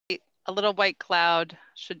a little white cloud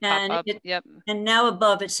should pop up. Yep. And now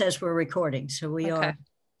above it says we're recording. So we are.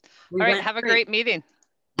 All right. Have a great meeting.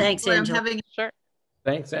 Thanks, Angela. Sure.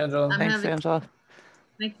 Thanks, Angela. Thanks, Angela.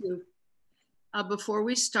 Thank you. Before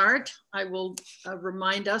we start, I will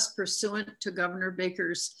remind us, pursuant to Governor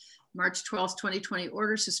Baker's March 12th, 2020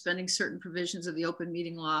 order suspending certain provisions of the open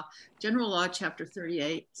meeting law, General Law, Chapter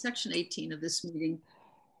 38, Section 18 of this meeting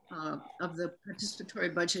of the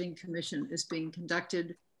Participatory Budgeting Commission is being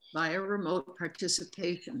conducted via remote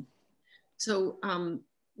participation. So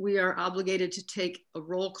we are obligated to take a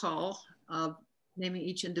roll call of naming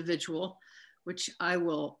each individual, which I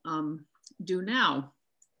will do now.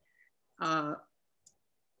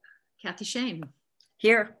 Kathy Shane.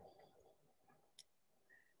 Here.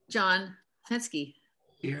 John Fensky.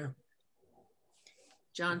 Here.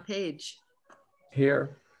 John Page.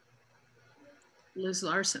 Here. Liz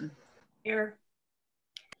Larson. Here.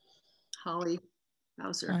 Holly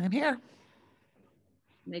Bowser. I'm here.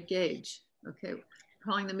 Meg Gage. Okay,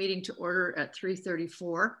 calling the meeting to order at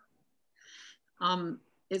 3:34.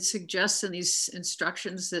 It suggests in these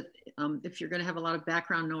instructions that if you're going to have a lot of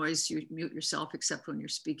background noise, you mute yourself except when you're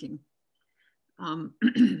speaking.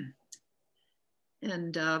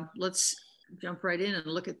 And let's jump right in and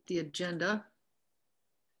look at the agenda.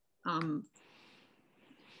 I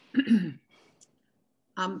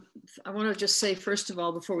want to just say, first of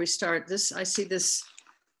all, before we start this, I see this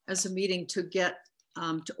as a meeting to get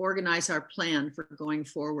to organize our plan for going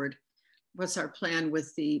forward. What's our plan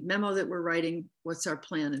with the memo that we're writing? What's our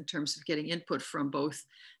plan in terms of getting input from both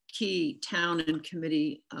key town and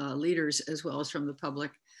committee leaders, as well as from the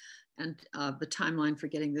public, and the timeline for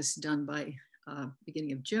getting this done by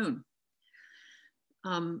beginning of June.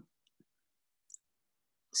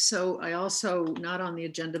 So I also, not on the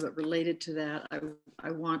agenda, but related to that,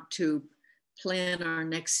 I want to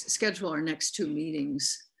schedule our next two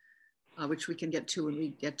meetings, which we can get to when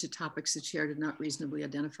we get to topics the chair did not reasonably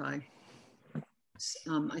identify.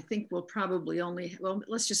 I think we'll probably only, well,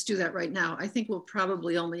 let's just do that right now. I think we'll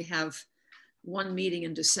probably only have one meeting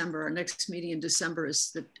in December. Our next meeting in December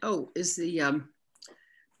is the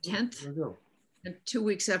 10th. And 2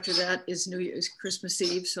 weeks after that is New Year's, Christmas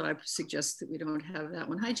Eve. So I suggest that we don't have that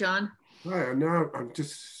one. Hi, John. Hi, now I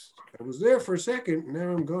was there for a second.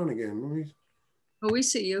 Now I'm gone again. Oh, we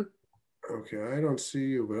see you. Okay, I don't see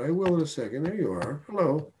you, but I will in a second. There you are.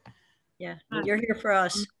 Hello. Yeah, you're here for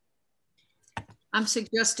us. I'm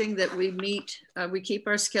suggesting that we meet, we keep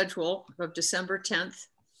our schedule of December 10th,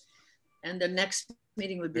 and the next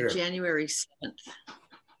meeting would be January 7th,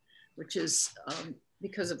 which is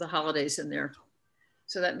because of the holidays in there.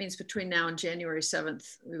 So that means between now and January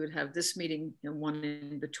 7th, we would have this meeting and one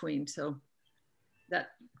in between. So that,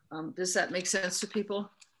 does that make sense to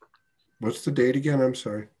people? What's the date again? I'm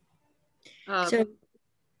sorry. So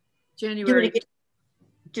January.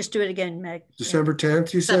 Just do it again, Meg. December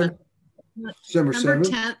 10th, you said? December 7th?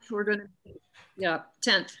 10th, we're going to,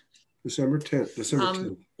 10th. December 10th, December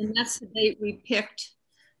 10th. And that's the date we picked.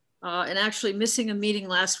 And actually missing a meeting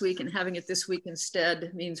last week and having it this week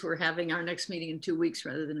instead means we're having our next meeting in 2 weeks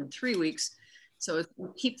rather than in 3 weeks. So if we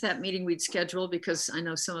keep that meeting we'd schedule, because I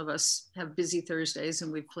know some of us have busy Thursdays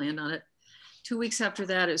and we've planned on it. 2 weeks after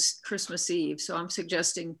that is Christmas Eve. So I'm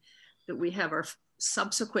suggesting that we have our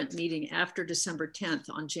subsequent meeting after December 10th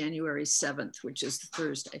on January 7th, which is the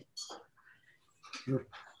Thursday. Sure.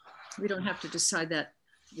 We don't have to decide that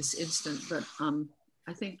this instant, but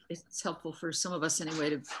I think it's helpful for some of us anyway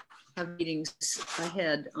to have meetings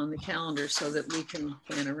ahead on the calendar so that we can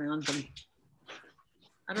plan around them.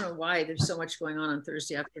 I don't know why there's so much going on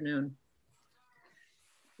Thursday afternoon.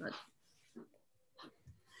 But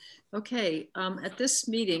okay, at this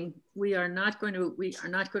meeting, we are not going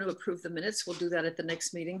to approve the minutes. We'll do that at the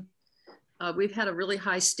next meeting. We've had a really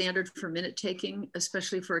high standard for minute taking,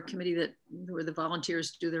 especially for a committee where the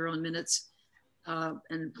volunteers do their own minutes.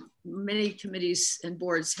 And many committees and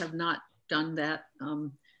boards have not done that.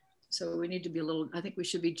 So we need to be I think we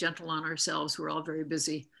should be gentle on ourselves. We're all very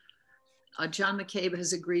busy. John McCabe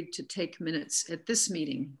has agreed to take minutes at this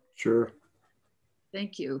meeting. Sure.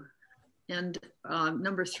 Thank you. And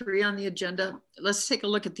number 3 on the agenda, let's take a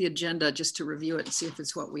look at the agenda just to review it and see if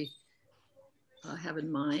it's what we have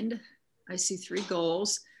in mind. I see 3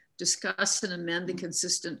 goals: discuss and amend the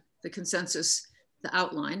consensus, the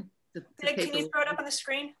outline. Can you throw it up on the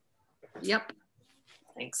screen? Yep.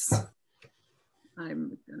 Thanks.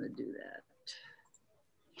 I'm gonna do that.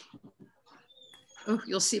 Oh,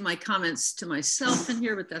 you'll see my comments to myself in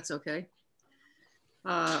here, but that's okay.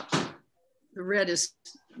 The red is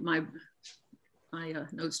my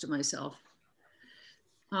notes to myself.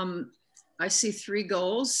 I see 3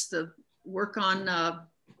 goals: the work on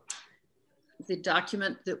the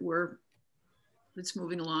document that's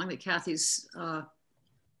moving along, that Kathy's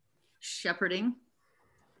shepherding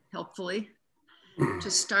helpfully, to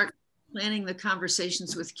start planning the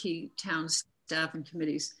conversations with key town staff and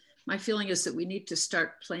committees. My feeling is that we need to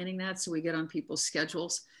start planning that so we get on people's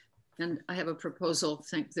schedules. And I have a proposal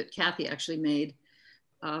that Kathy actually made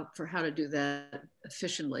for how to do that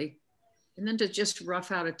efficiently. And then to just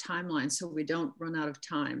rough out a timeline so we don't run out of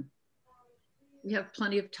time. We have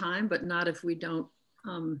plenty of time, but not if we don't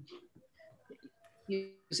use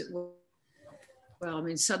it well. Well, I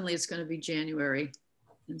mean, suddenly it's going to be January.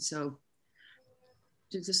 And so,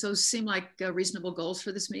 does those seem like reasonable goals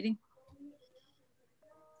for this meeting?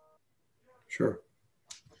 Sure.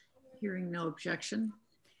 Hearing no objection.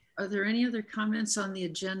 Are there any other comments on the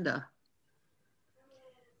agenda?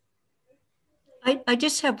 I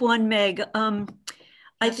just have one, Meg.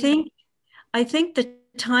 I think the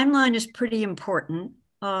timeline is pretty important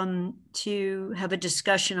to have a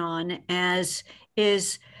discussion on, as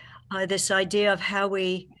is this idea of how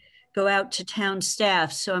we go out to town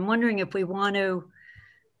staff. So I'm wondering if we want to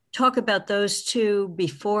talk about those two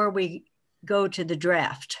before we go to the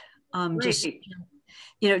draft. Just,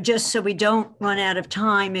 just so we don't run out of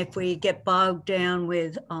time if we get bogged down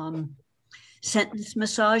with sentence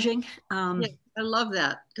massaging. Yeah, I love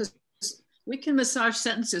that, because we can massage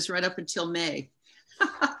sentences right up until May.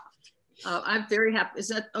 I'm very happy. Is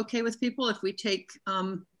that okay with people if we take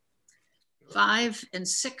 5 and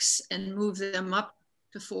 6 and move them up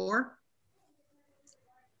to 4?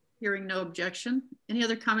 Hearing no objection. Any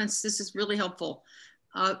other comments? This is really helpful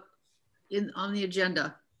on the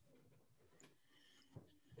agenda.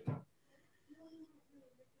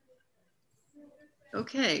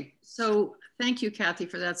 Okay, so thank you, Kathy,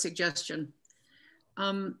 for that suggestion.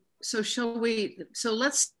 So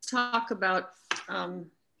let's talk about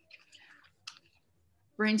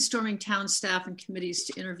brainstorming town staff and committees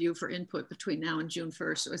to interview for input between now and June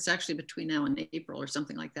 1st. So it's actually between now and April or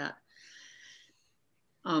something like that.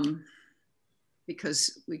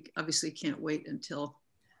 Because we obviously can't wait until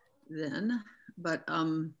then, but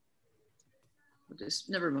we'll just,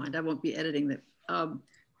 never mind, I won't be editing that.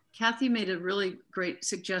 Kathy made a really great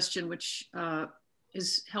suggestion, which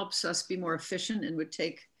helps us be more efficient and would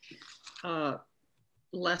take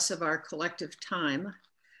less of our collective time,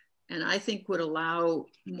 and I think would allow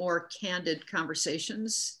more candid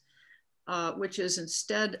conversations, which is,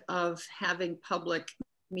 instead of having public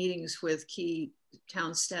meetings with key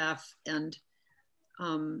town staff and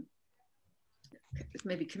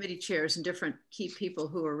maybe committee chairs and different key people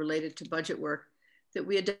who are related to budget work, that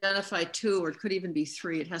we identify 2, or could even be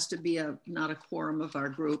 3. It has to be not a quorum of our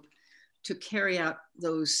group, to carry out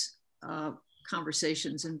those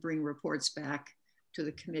conversations and bring reports back to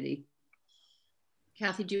the committee.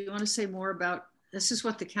 Kathy, do you want to say more about, this is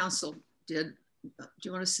what the council did. Do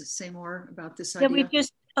you want to say more about this idea? Yeah, we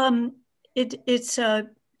just, it's I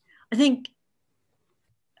think,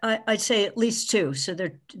 I'd say at least 2. So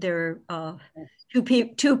there are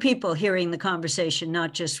 2 people hearing the conversation,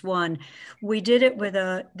 not just one. We did it with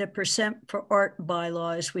the percent for art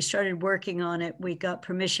bylaws. We started working on it. We got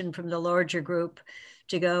permission from the larger group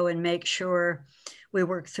to go and make sure we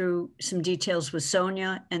worked through some details with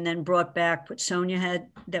Sonia, and then brought back what Sonia had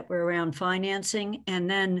that were around financing. And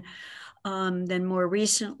then more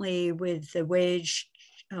recently with the wage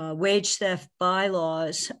theft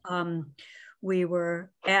bylaws, we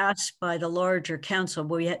were asked by the larger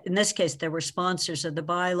council, in this case, there were sponsors of the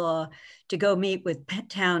bylaw, to go meet with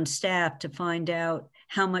town staff to find out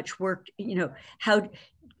how much work, how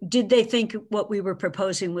did they think what we were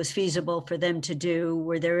proposing was feasible for them to do?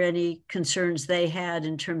 Were there any concerns they had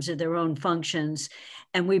in terms of their own functions?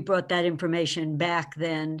 And we brought that information back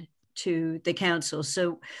then to the council.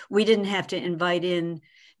 So we didn't have to invite in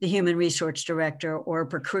the human resource director or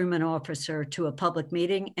procurement officer to a public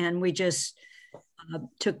meeting. And we just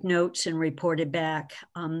took notes and reported back,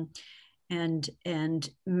 and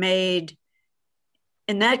made,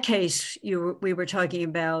 in that case, we were talking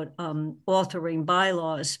about altering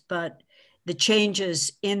bylaws, but the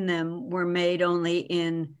changes in them were made only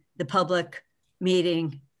in the public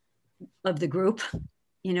meeting of the group.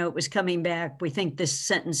 It was coming back, we think this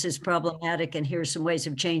sentence is problematic and here's some ways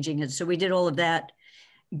of changing it. So we did all of that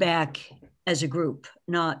back as a group,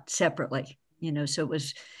 not separately, so it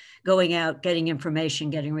was going out, getting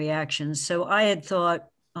information, getting reactions. So I had thought,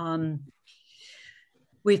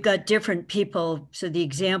 we've got different people. So the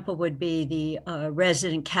example would be the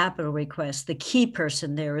resident capital request. The key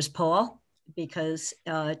person there is Paul, because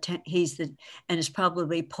he's and it's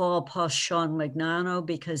probably Paul plus Sean Magnano,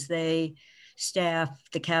 because they staff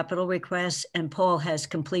the capital requests, and Paul has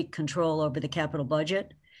complete control over the capital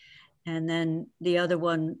budget. And then the other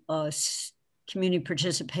one, community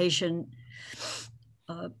participation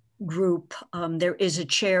group. There is a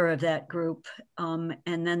chair of that group. And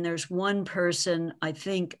then there's one person, I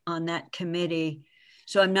think, on that committee.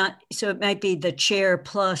 So it might be the chair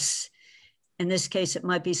plus, in this case, it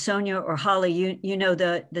might be Sonia or Holly. You know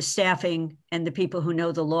the staffing and the people who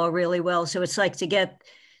know the law really well. So it's like to get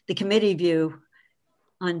the committee view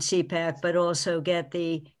on CPAC, but also get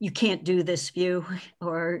you can't do this view,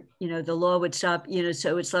 or, the law would stop,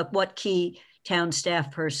 so it's like, what key town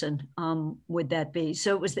staff person would that be?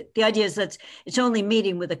 So it was the idea is that it's only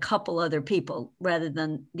meeting with a couple other people rather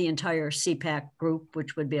than the entire CPAC group,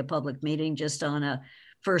 which would be a public meeting just on a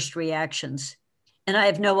first reactions. And I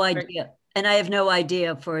have no idea. And I have no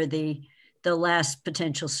idea for the last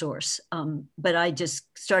potential source. But I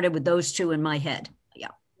just started with those two in my head. Yeah.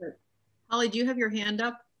 Holly, do you have your hand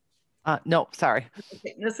up? No, sorry.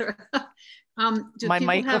 Okay, that's all right. My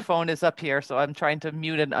microphone is up here, so I'm trying to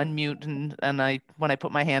mute and unmute, and when I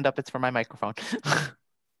put my hand up, it's for my microphone.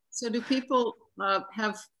 So do people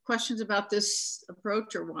have questions about this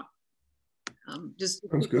approach, or what? Does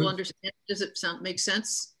people understand? Does it make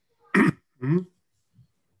sense? Mm-hmm.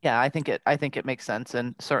 Yeah, I think it makes sense,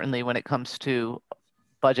 and certainly when it comes to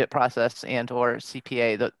budget process and or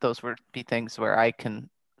CPA, those would be things where I can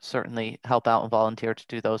certainly help out and volunteer to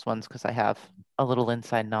do those ones because I have a little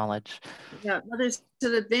inside knowledge. Yeah, well, there's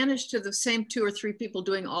an advantage to the same 2 or 3 people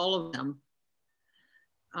doing all of them,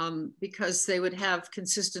 because they would have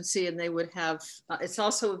consistency, and they would have, it's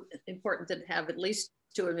also important to have at least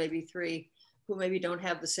 2 or maybe 3 who maybe don't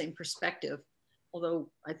have the same perspective, although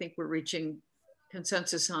I think we're reaching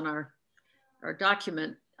consensus on our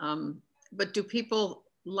document. But do people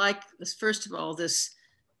like this, first of all, this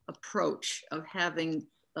approach of having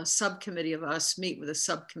a subcommittee of us meet with a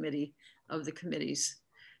subcommittee of the committees,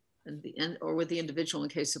 or with the individual in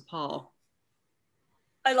case of Paul?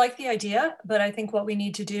 I like the idea, but I think what we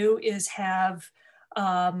need to do is have,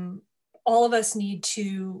 all of us need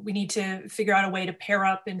to figure out a way to pair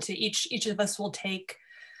up into each of us will take.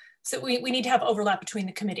 So we need to have overlap between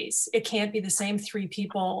the committees. It can't be the same 3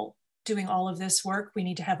 people doing all of this work. We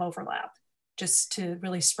need to have overlap just to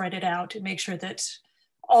really spread it out and make sure that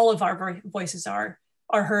all of our voices are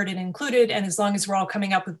heard and included. And as long as we're all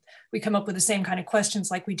we come up with the same kind of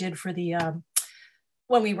questions like we did for the,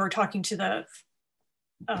 when we were talking to the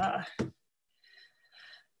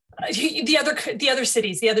other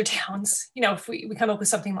cities, the other towns, if we come up with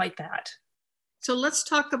something like that. So let's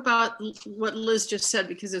talk about what Liz just said,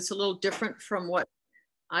 because it's a little different from what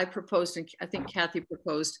I proposed, and I think Kathy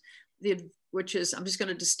proposed, which is, I'm just going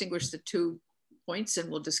to distinguish the 2 points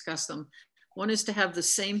and we'll discuss them. One is to have the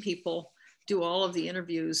same people do all of the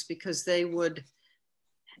interviews, because they would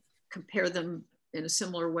compare them in a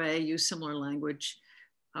similar way, use similar language,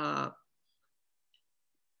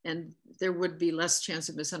 and there would be less chance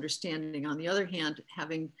of misunderstanding. On the other hand,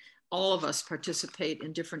 having all of us participate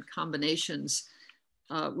in different combinations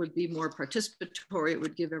would be more participatory. It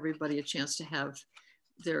would give everybody a chance to have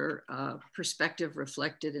their perspective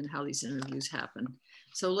reflected in how these interviews happen.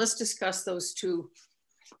 So let's discuss those 2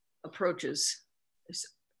 approaches.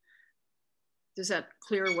 Does that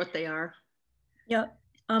clear what they are? Yeah.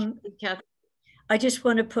 Kathy? I just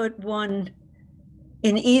want to put one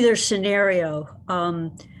in either scenario.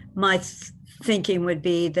 My thinking would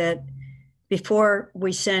be that before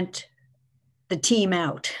we sent the team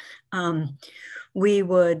out, we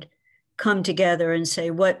would come together and say,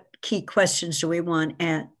 what key questions do we want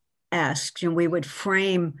asked? And we would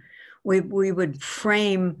frame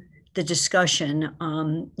the discussion,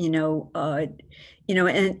 and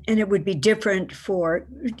it would be different for,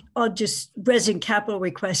 I'll just, resident capital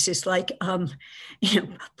request is like,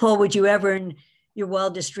 Paul, would you ever in your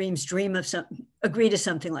wildest dreams dream of agree to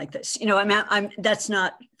something like this? That's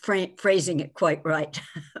not phrasing it quite right,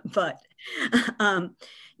 but, but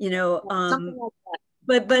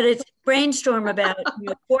it's brainstorm about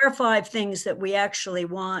 4 or 5 things that we actually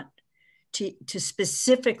want to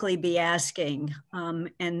specifically be asking,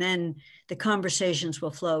 and then the conversations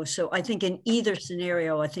will flow. So I think in either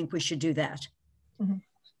scenario, I think we should do that.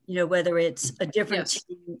 Mm-hmm. Whether it's a different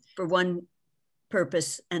team for one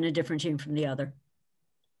purpose and a different team from the other.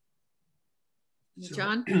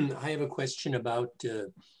 John? So, I have a question about,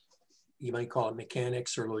 you might call it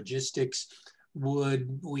mechanics or logistics.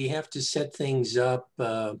 Would we have to set things up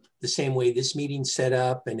the same way this meeting's set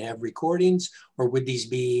up and have recordings, or would these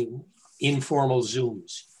be informal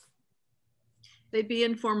Zooms? They'd be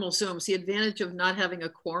informal Zooms. The advantage of not having a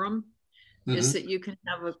quorum is that you can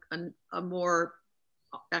have a more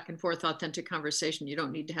back and forth authentic conversation. You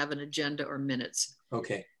don't need to have an agenda or minutes.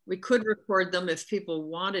 Okay. we could record them if people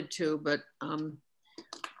wanted to, but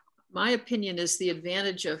my opinion is the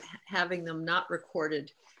advantage of having them not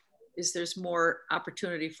recorded is there's more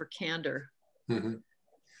opportunity for candor. Mm-hmm.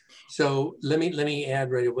 So let me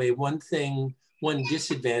add right away. One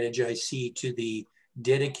disadvantage I see to the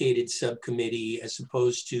dedicated subcommittee as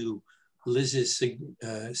opposed to Liz's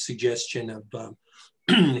suggestion of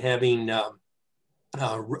having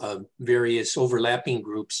various overlapping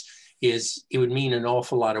groups is it would mean an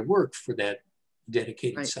awful lot of work for that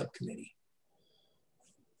dedicated subcommittee.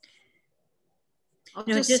 I'll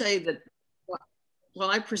just say that well,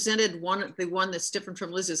 I presented the one that's different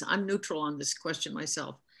from Liz's. I'm neutral on this question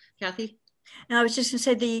myself. Kathy? And I was just gonna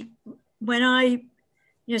say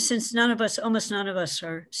since almost none of us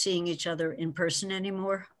are seeing each other in person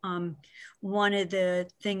anymore, one of the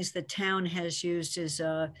things the town has used is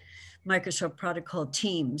a Microsoft product called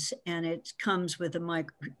Teams, and it comes with a mic,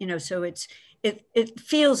 so it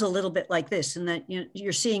feels a little bit like this, in that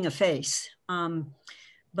you're seeing a face,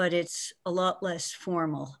 but it's a lot less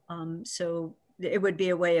formal. So it would be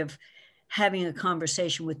a way of having a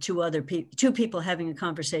conversation with two people having a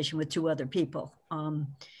conversation with two other people.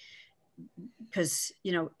 Because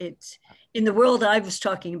it's in the world I was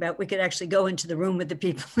talking about, we could actually go into the room with the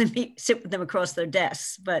people and sit with them across their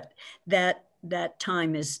desks, but that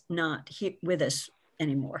time is not with us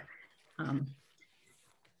anymore. Other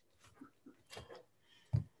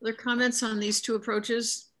comments on these two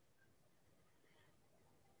approaches?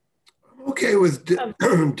 Okay with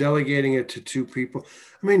delegating it to two people.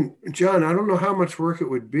 I mean, John, I don't know how much work it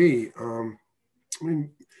would be. I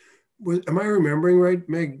mean, am I remembering right,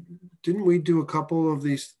 Meg? Didn't we do a couple of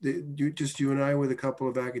these, just you and I with a couple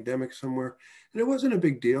of academics somewhere? And it wasn't a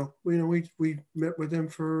big deal. We met with them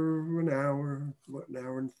for an hour and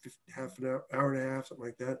hour and hour and a half, something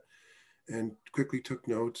like that, and quickly took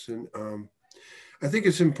notes. And I think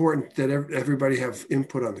it's important that everybody have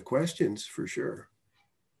input on the questions for sure.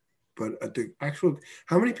 But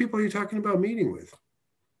how many people are you talking about meeting with?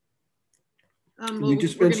 You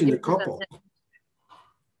just mentioned a couple.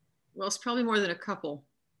 Well, it's probably more than a couple.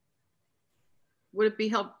 Would it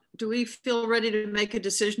be do we feel ready to make a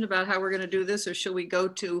decision about how we're going to do this, or should we go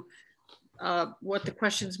to what the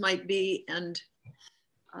questions might be? And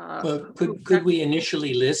could we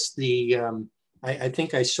initially list the, I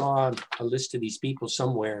think I saw a list of these people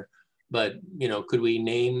somewhere, but could we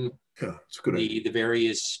name the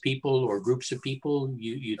various people or groups of people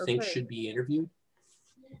you think should be interviewed?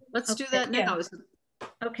 Let's do that now.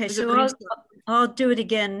 Okay, so I'll do it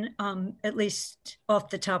again, at least off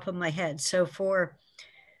the top of my head. So for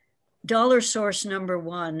dollar source number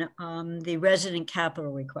 1, the resident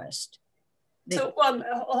capital request. So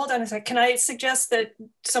hold on a sec. Can I suggest that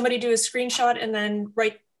somebody do a screenshot and then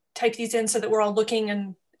type these in so that we're all looking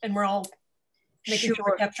and we're all making sure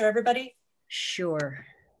we capture everybody? Sure.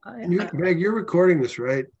 Meg, you're recording this,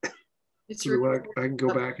 right? It's I can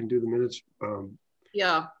go back and do the minutes.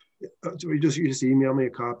 Yeah. So you just email me a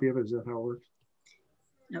copy of it. Is that how it works?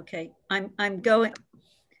 Okay, I'm going.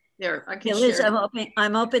 There, I can Liz, share.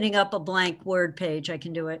 I'm opening up a blank Word page. I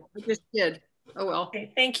can do it. I just did. Oh well.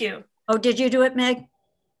 Okay, thank you. Oh, did you do it, Meg?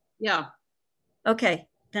 Yeah. Okay,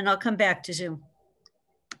 then I'll come back to Zoom.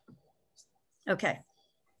 Okay.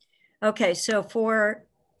 Okay, so for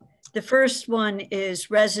the first one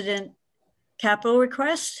is resident capital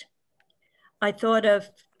request. I thought of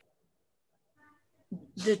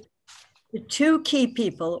the two key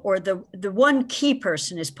people, or the one key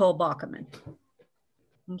person is Paul Bockerman.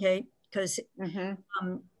 Okay, because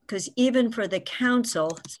even for the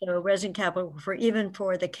council, so resident capital even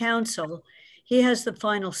for the council, he has the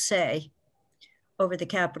final say over the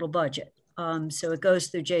capital budget. So it goes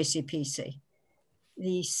through JCPC.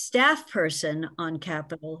 The staff person on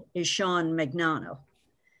capital is Sean Magnano.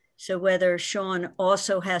 So whether Sean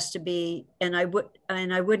also has to be, and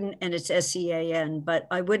it's SEAN, but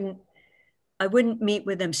I wouldn't meet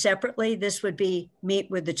with them separately. This would be meet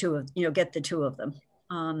with the two of, get the two of them.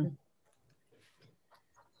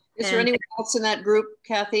 Is there anyone else in that group,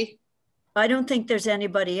 Kathy? I don't think there's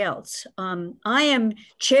anybody else. I am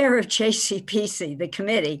chair of JCPC, the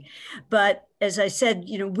committee, but as I said,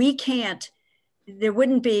 we can't, there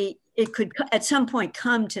wouldn't be, it could at some point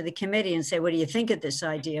come to the committee and say, what do you think of this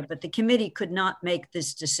idea? But the committee could not make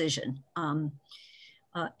this decision in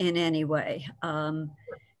any way. It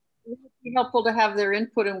would be helpful to have their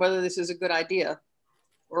input on whether this is a good idea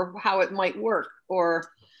or how it might work, or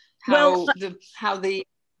how the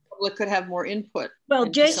public could have more input. Well,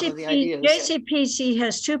 JCPC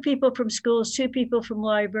has 2 people from schools, 2 people from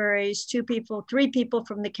libraries, 3 people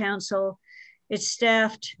from the council. It's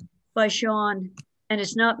staffed by Sean, and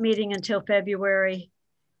it's not meeting until February.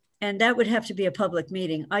 And that would have to be a public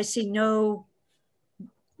meeting. I see no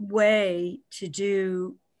way to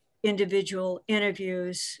do individual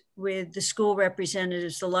interviews with the school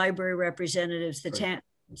representatives, the library representatives, the town.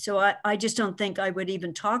 So I just don't think I would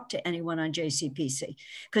even talk to anyone on JCPC,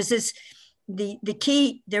 because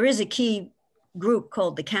there is a key group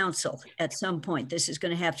called the council. At some point, this is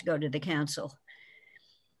going to have to go to the council.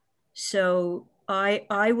 So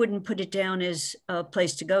I wouldn't put it down as a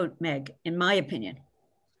place to go, Meg, in my opinion.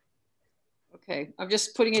 Okay, I'm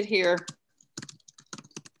just putting it here.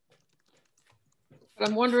 But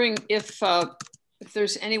I'm wondering if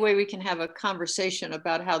there's any way we can have a conversation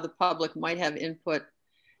about how the public might have input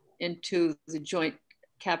into the joint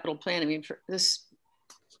capital plan. I mean, for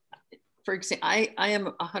example, I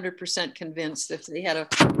am 100% convinced if they had a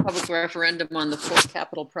public referendum on the 4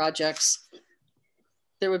 capital projects,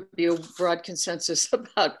 there would be a broad consensus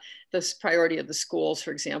about this priority of the schools,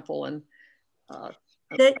 for example. And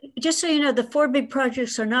just so you know, the 4 big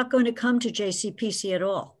projects are not going to come to JCPC at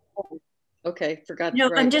all. Okay, forgot. No,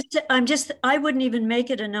 right. I wouldn't even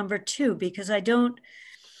make it a number 2 because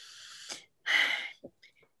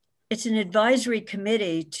it's an advisory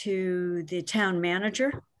committee to the town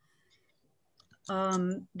manager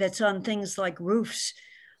that's on things like roofs.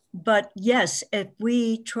 But yes, if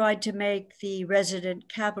we tried to make the resident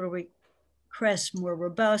capital request more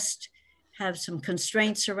robust, have some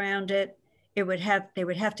constraints around it, they would have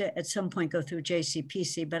to at some point go through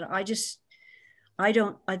JCPC. But I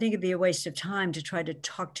think it'd be a waste of time to try to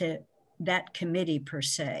talk to that committee per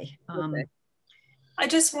se. Okay. I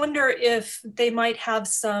just wonder if they might have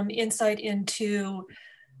some insight into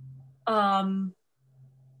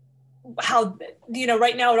how,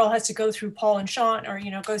 right now it all has to go through Paul and Sean, or,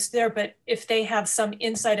 goes there, but if they have some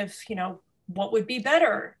insight of, what would be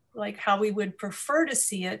better, like how we would prefer to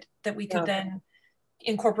see it, that we could then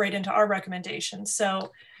incorporate into our recommendations.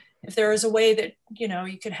 So if there is a way that,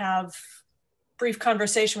 you could have brief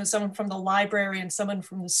conversation with someone from the library and someone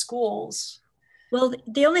from the schools. Well,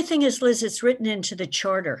 the only thing is, Liz, it's written into the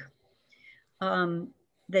charter that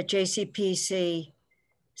JCPC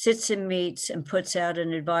sits and meets and puts out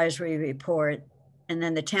an advisory report, and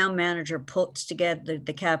then the town manager puts together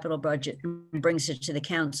the capital budget and brings it to the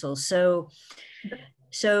council. So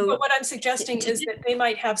but what I'm suggesting is that they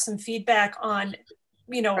might have some feedback on,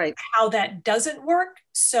 how that doesn't work.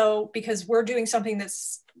 So because we're doing something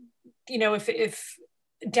that's, if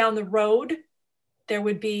down the road there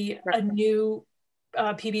would be a new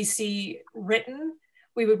PBC written,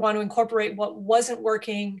 we would want to incorporate what wasn't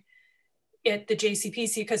working at the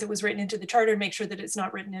JCPC because it was written into the charter, and make sure that it's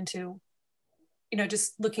not written into,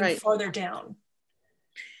 just looking farther down.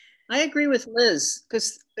 I agree with Liz,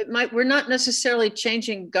 because we're not necessarily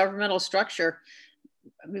changing governmental structure.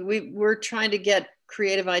 I mean, we're trying to get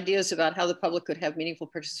creative ideas about how the public could have meaningful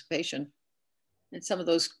participation. And some of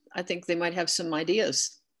those, I think they might have some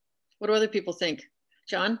ideas. What do other people think?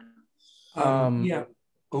 John? Yeah.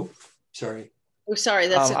 Oh, sorry. Oh, sorry.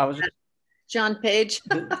 That's John Page.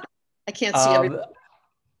 I can't see everything.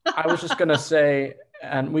 I was just gonna say,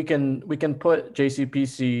 and we can put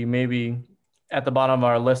JCPC maybe at the bottom of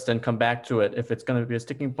our list and come back to it if it's going to be a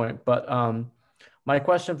sticking point. But my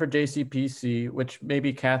question for JCPC, which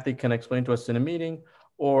maybe Kathy can explain to us in a meeting,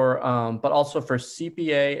 or but also for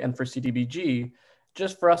CPA and for CDBG,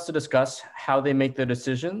 just for us to discuss how they make their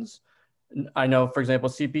decisions. I know, for example,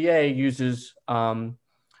 CPA uses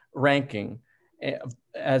ranking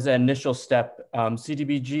as an initial step.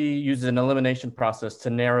 CDBG uses an elimination process to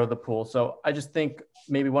narrow the pool. So I just think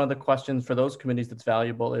maybe one of the questions for those committees that's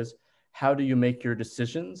valuable is, how do you make your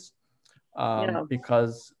decisions?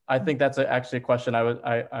 Because I think that's actually a question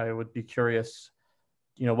I would be curious,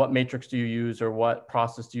 what matrix do you use or what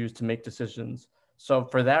process do you use to make decisions? So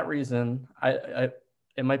for that reason,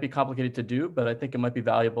 it might be complicated to do, but I think it might be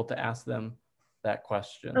valuable to ask them that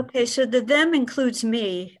question. Okay, so the them includes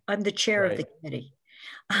me. I'm the chair of the committee.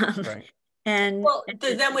 Right. And well,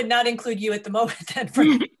 the them would not include you at the moment then.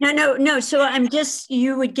 No. So I'm just,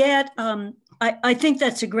 you would get, I think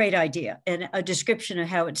that's a great idea, and a description of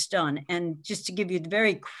how it's done. And just to give you the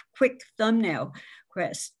very quick thumbnail,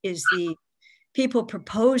 Chris, is the people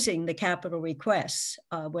proposing the capital requests,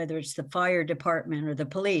 whether it's the fire department or the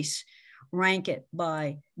police, rank it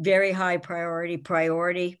by very high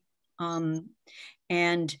priority.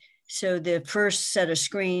 And so the first set of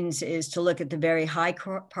screens is to look at the very high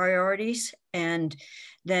priorities, and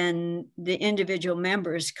then the individual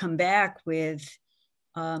members come back with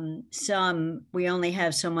we only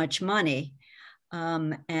have so much money,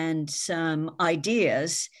 and some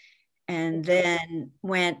ideas. And then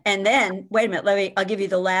wait a minute, I'll give you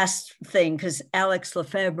the last thing, because Alex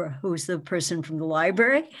Lefebvre, who's the person from the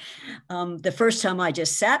library, the first time I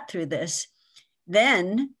just sat through this,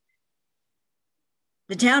 then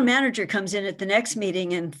the town manager comes in at the next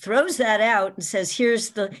meeting and throws that out and says, here's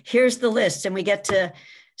the list, and we get to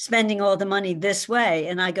spending all the money this way.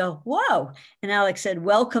 And I go, whoa. And Alex said,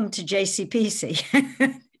 welcome to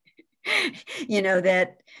JCPC.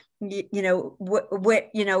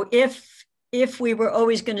 If we were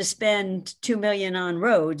always going to spend $2 million on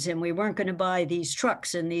roads and we weren't going to buy these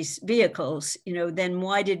trucks and these vehicles, then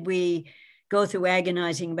why did we go through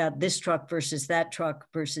agonizing about this truck versus that truck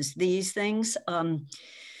versus these things?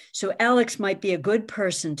 So Alex might be a good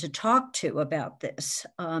person to talk to about this,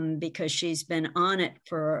 because she's been on it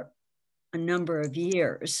for a number of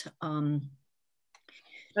years. I don't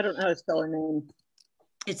know how to spell her name.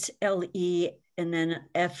 It's L-E and then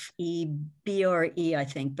F-E-B-R-E, I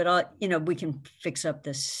think, but we can fix up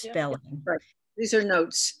the spelling. Yeah. Right. These are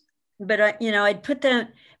notes. But I'd put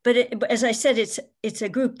that, but as I said, it's a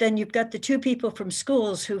group. Then you've got the two people from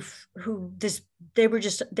schools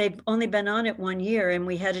they've only been on it 1 year, and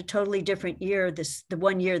we had a totally different year, the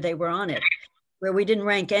 1 year they were on it, where we didn't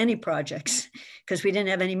rank any projects because we didn't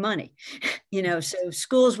have any money, so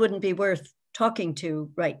schools wouldn't be worth talking to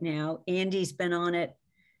right now. Andy's been on it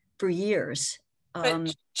for years.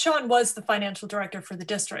 But Sean was the financial director for the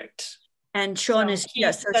district. And Sean does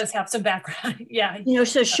have some background. Yeah.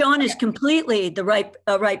 So Sean is completely the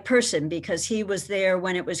right person, because he was there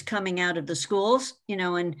when it was coming out of the schools,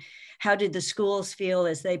 and how did the schools feel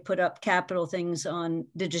as they put up capital things on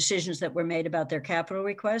the decisions that were made about their capital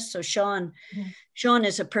requests. So Sean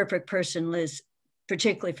is a perfect person, Liz,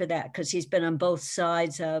 particularly for that, because he's been on both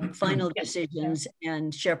sides of final decisions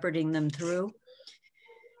and shepherding them through.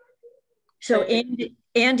 So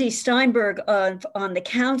Andy Steinberg on the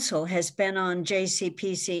council has been on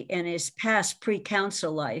JCPC in his past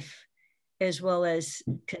pre-council life, as well as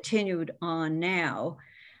continued on now.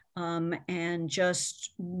 And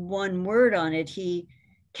just one word on it, he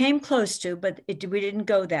came close to, but we didn't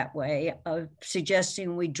go that way,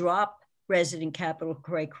 suggesting we drop resident capital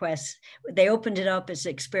requests. They opened it up as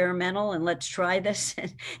experimental and let's try this.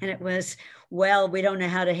 And it was, well, we don't know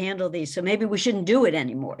how to handle these, so maybe we shouldn't do it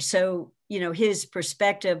anymore. So, his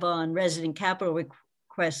perspective on resident capital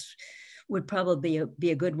requests would probably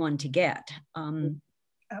be a good one to get.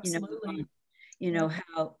 Absolutely.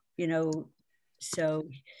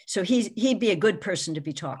 So he'd be a good person to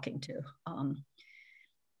be talking to.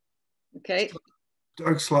 Okay.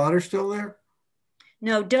 Doug Slaughter still there?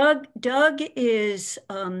 No, Doug is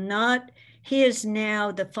not. He is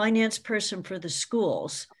now the finance person for the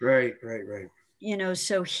schools. Right.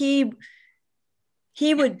 So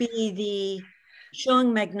he would be the showing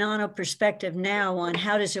Magnano perspective now on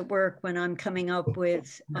how does it work when I'm coming up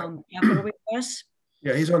with capital requests.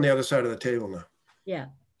 Yeah, he's on the other side of the table now. Yeah.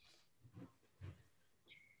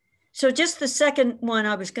 So just the second one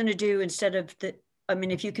I was going to do instead of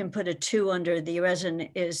if you can put a 2 under the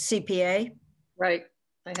resident, is CPA. Right.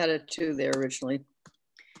 I had a 2 there originally.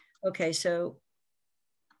 Okay, so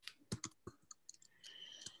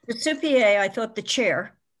the CPA, I thought the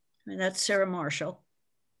chair, and that's Sarah Marshall.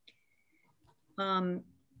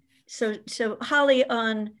 So Holly,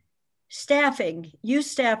 on staffing, you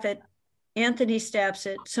staff it, Anthony staffs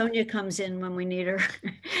it, Sonia comes in when we need her.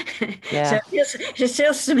 Yeah. So it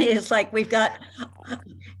feels to me, it's like we've got,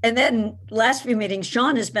 and then last few meetings,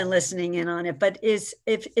 Sean has been listening in on it, but is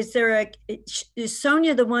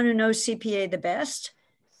Sonia the one who knows CPA the best?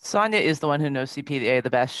 Sonia is the one who knows CPA the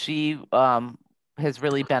best. She has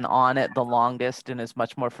really been on it the longest and is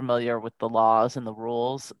much more familiar with the laws and the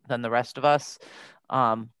rules than the rest of us.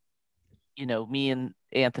 Me and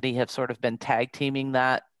Anthony have sort of been tag teaming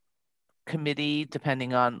that committee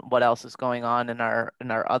depending on what else is going on in our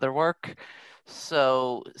other work.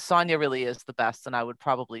 So Sonia really is the best, and I would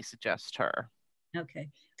probably suggest her. Okay.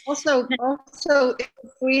 Also, if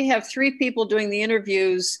we have 3 people doing the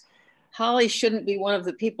interviews, Holly shouldn't be one of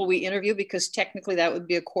the people we interview, because technically that would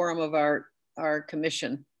be a quorum of our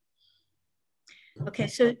commission. Okay,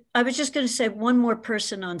 so I was just going to say one more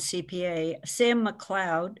person on CPA, Sam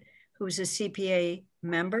McLeod, who's a CPA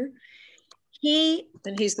member.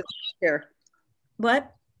 And he's the chair.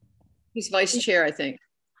 What? He's vice chair, I think.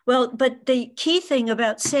 Well, but the key thing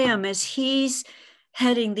about Sam is he's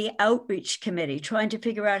heading the outreach committee, trying to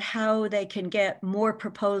figure out how they can get more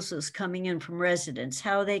proposals coming in from residents,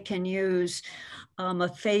 how they can use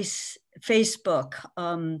Facebook,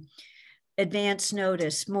 advance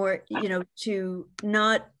notice, more, to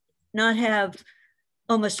not have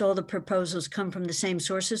almost all the proposals come from the same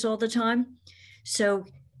sources all the time. So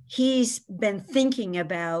he's been thinking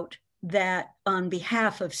about that on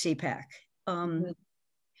behalf of CPAC. And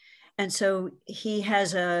so he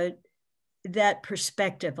has that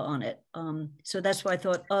perspective on it. So that's why I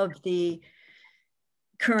thought of the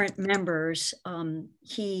current members, and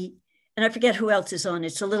I forget who else is on.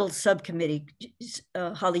 It's a little subcommittee.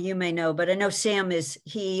 Holly, you may know, but I know Sam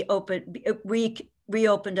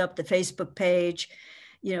reopened up the Facebook page,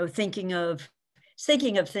 thinking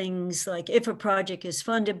of things like if a project is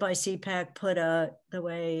funded by CPAC, put the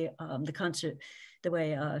way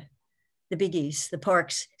the biggies, the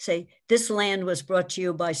parks say, this land was brought to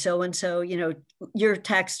you by so-and-so, your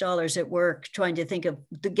tax dollars at work, trying to think of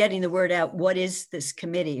getting the word out. What is this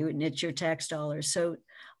committee? And it's your tax dollars. So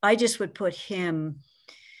I just would put him,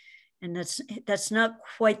 and that's not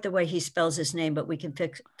quite the way he spells his name, but we can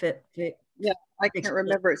fix. Yeah, I can't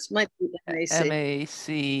remember. It might be MAC.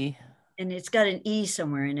 MAC. And it's got an E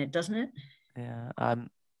somewhere in it, doesn't it? Yeah,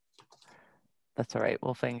 that's all right.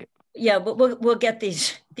 We'll find it. Yeah, but we'll get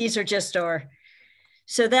these. These are just our.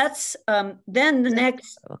 So that's then the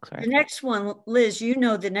next one, Liz.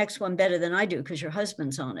 The next one better than I do because your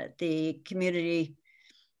husband's on it. The community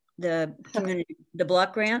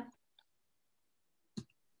block grant.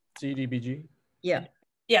 CDBG. Yeah.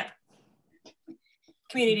 Yeah.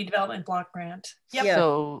 Community development block grant. Yep. Yeah.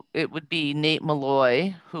 So it would be Nate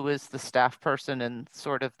Malloy, who is the staff person and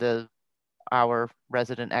sort of our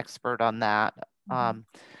resident expert on that.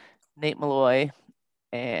 Nate Malloy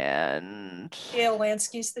and Gail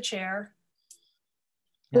Lansky's the chair.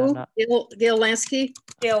 Who? Gail Lansky?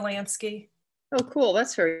 Gail Lansky. Oh, cool.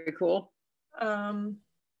 That's very cool. And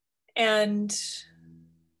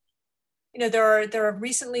there are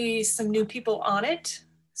recently some new people on it,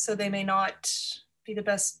 so they may not be the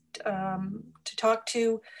best to talk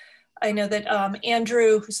to. I know that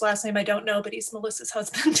Andrew, whose last name I don't know, but he's Melissa's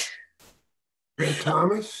husband. Grant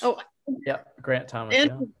Thomas? Oh, yeah, Grant Thomas.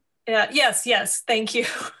 Andrew. Yeah. Yes. Thank you.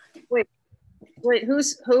 Wait.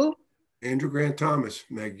 Who? Andrew Grant Thomas.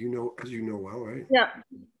 Meg, as you know well, right? Yeah.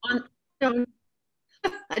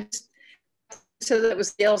 So that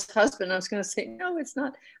was Gail's husband. I was going to say, no, it's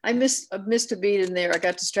not. I missed a beat in there. I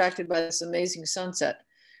got distracted by this amazing sunset.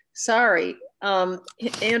 Sorry.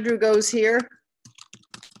 Andrew goes here.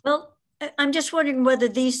 Well, I'm just wondering whether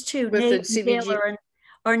these two, Nate and Gail,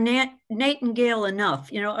 are Nate and Gail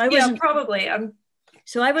enough? Probably.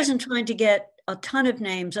 So I wasn't trying to get a ton of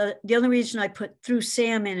names. The only reason I threw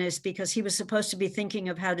Sam in is because he was supposed to be thinking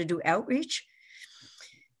of how to do outreach.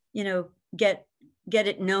 Get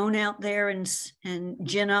it known out there and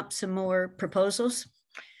gin up some more proposals.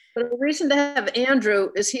 But the reason to have Andrew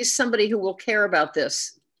is he's somebody who will care about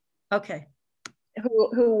this. Okay.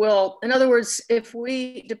 Who will, in other words, if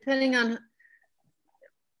we, depending on,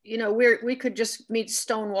 we could just meet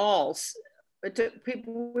stone walls. But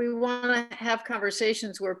we want to have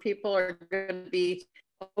conversations where people are going to be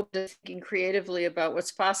open to thinking creatively about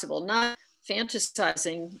what's possible, not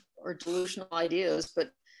fantasizing or delusional ideas,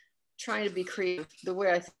 but trying to be creative the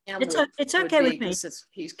way I think it's okay with me.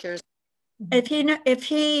 He cares. If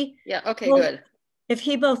he yeah, okay, good. If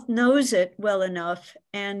he both knows it well enough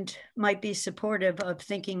and might be supportive of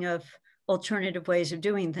thinking of alternative ways of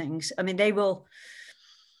doing things, I mean,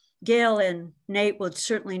 Gail and Nate would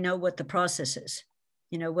certainly know what the process is,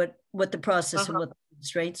 what the process and what the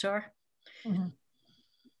constraints are. Mm-hmm.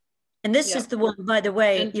 And this is the one, by the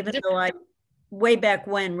way, even though I way back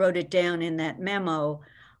when wrote it down in that memo,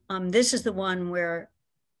 this is the one where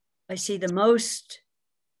I see the most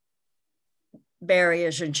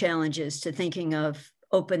barriers and challenges to thinking of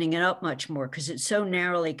opening it up much more because it's so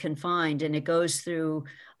narrowly confined and it goes through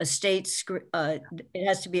a state, it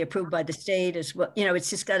has to be approved by the state as well. It's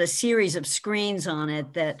just got a series of screens on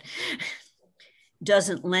it that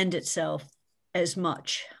doesn't lend itself as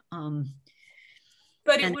much.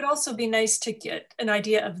 But it would also be nice to get an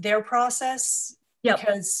idea of their process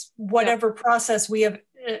because whatever process we have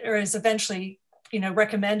or is eventually,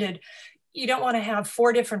 recommended, you don't want to have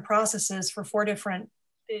 4 different processes for 4 different,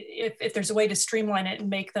 if there's a way to streamline it and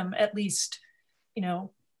make them at least,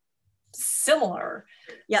 similar.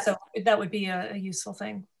 Yeah. So that would be a useful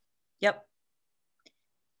thing. Yep.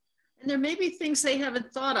 And there may be things they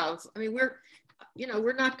haven't thought of. I mean,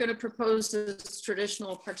 we're not going to propose this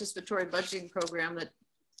traditional participatory budgeting program that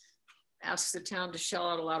asks the town to shell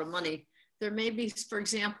out a lot of money. There may be, for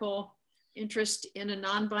example, interest in a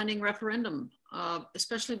non-binding referendum,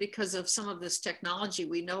 especially because of some of this technology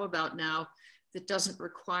we know about now that doesn't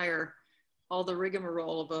require all the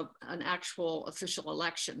rigmarole of an actual official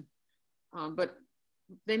election. But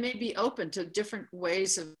they may be open to different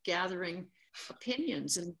ways of gathering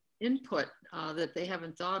opinions and input that they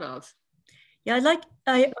haven't thought of. Yeah,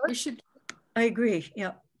 I agree.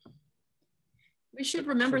 Yeah. We should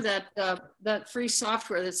remember that that free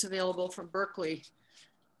software that's available from Berkeley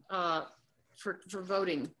for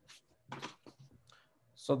voting.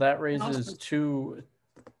 So that raises two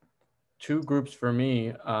groups for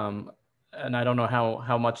me. And I don't know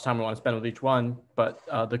how much time we want to spend with each one, but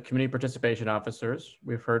the community participation officers,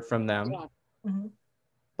 we've heard from them. Yeah. Mm-hmm.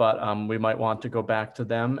 But we might want to go back to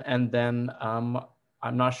them. And then I'm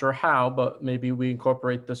not sure how, but maybe we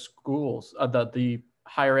incorporate the schools, the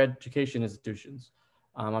higher education institutions.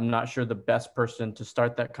 I'm not sure the best person to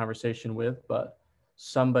start that conversation with, but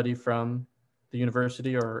somebody from the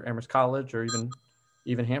university or Amherst College or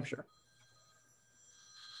even Hampshire.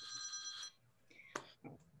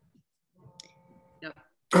 Yep.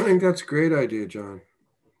 I think that's a great idea, John.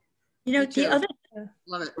 You know, the other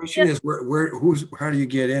love it. The question is how do you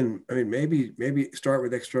get in? I mean, maybe start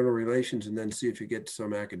with external relations and then see if you get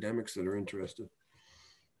some academics that are interested.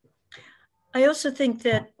 I also think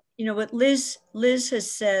that, you know, what Liz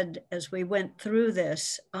has said as we went through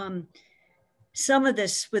this, some of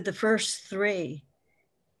this with the first three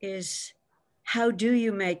is how do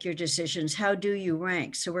you make your decisions? How do you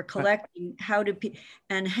rank? So we're collecting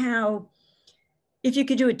if you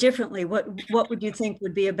could do it differently, what would you think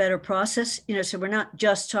would be a better process? You know, so we're not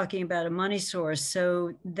just talking about a money source.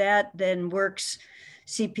 So that then works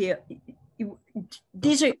CPO.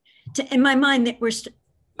 These are, in my mind,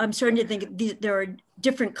 I'm starting to think there are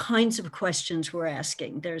different kinds of questions we're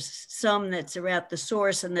asking. There's some that's about the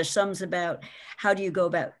source, and there's some about how do you go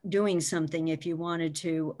about doing something if you wanted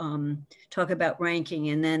to talk about ranking.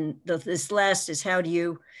 And then this last is how do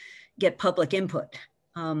you get public input?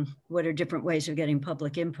 What are different ways of getting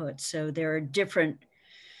public input? So there are different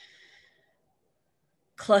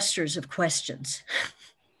clusters of questions.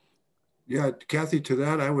 Yeah, Kathy, to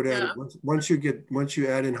that I would add, once you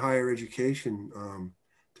add in higher education,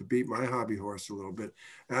 to beat my hobby horse a little bit,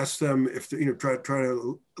 ask them if try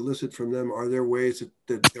to elicit from them, are there ways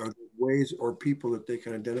or people that they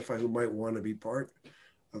can identify who might want to be part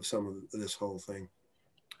of some of this whole thing,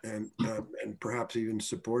 and perhaps even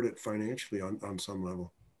support it financially on some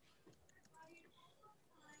level.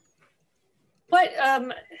 What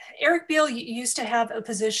Eric Beale used to have a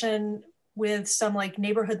position with some like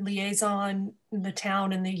neighborhood liaison in the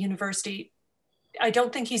town and the university. I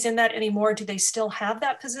don't think he's in that anymore. Do they still have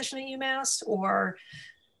that position at UMass, or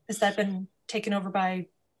has that been taken over by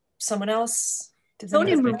someone else?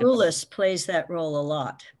 Tony Maroulis plays that role a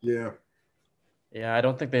lot. Yeah. Yeah, I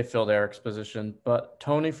don't think they filled Eric's position, but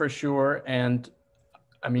Tony for sure. And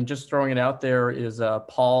I mean, just throwing it out there is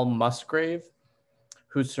Paul Musgrave,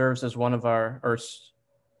 who serves as one of our, or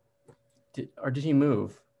did he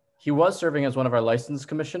move? He was serving as one of our license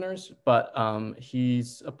commissioners, but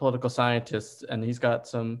he's a political scientist and he's got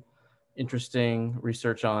some interesting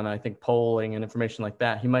research on, I think, polling and information like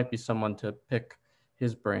that. He might be someone to pick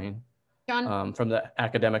his brain from the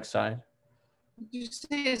academic side. Did you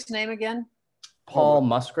say his name again? Paul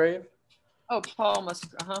Musgrave. Oh, Paul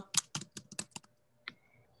Musgrave,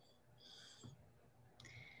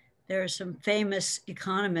 There are some famous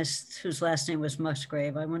economists whose last name was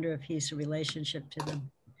Musgrave. I wonder if he's a relationship to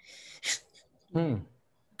them.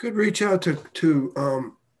 Could reach out to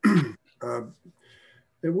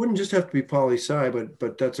it wouldn't just have to be poli-sci,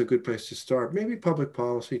 but that's a good place to start. Maybe public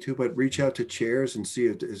policy too, but reach out to chairs and see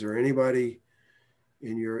is there anybody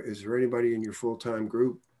in your full-time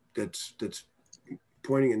group that's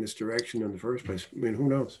pointing in this direction in the first place. I mean, who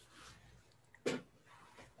knows?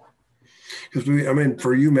 Because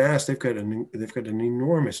for UMass, they've got an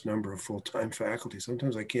enormous number of full-time faculty.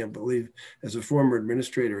 Sometimes I can't believe, as a former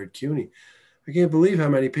administrator at CUNY, I can't believe how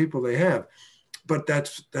many people they have. But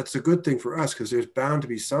that's a good thing for us because there's bound to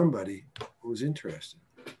be somebody who's interested.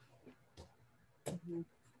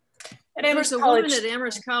 There's a woman at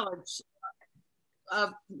Amherst College,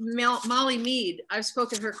 Molly Mead. I've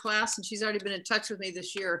spoken to her class and she's already been in touch with me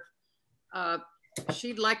this year.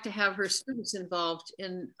 She'd like to have her students involved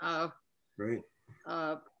in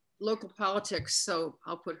local politics. So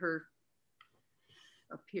I'll put her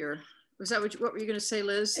up here. Was that what were you going to say,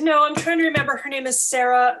 Liz? No, I'm trying to remember. Her name is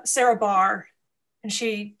Sarah Barr. And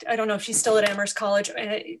I don't know if she's still at Amherst College.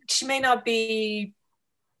 She may not be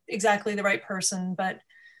exactly the right person, but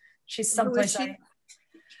she's someplace. I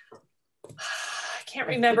can't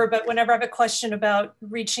remember, but whenever I have a question about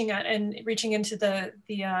reaching into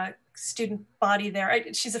the student body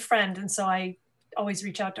there, she's a friend. And so I always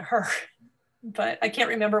reach out to her, but I can't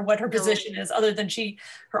remember what her position is other than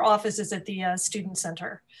her office is at the student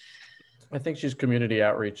center. I think she's community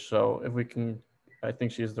outreach. So if we can, I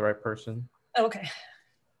think she's the right person. Okay.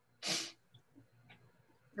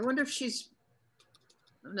 I wonder if she's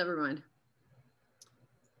Never mind.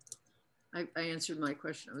 I answered my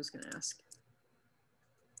question I was going to ask.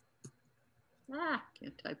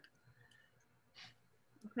 Can't type.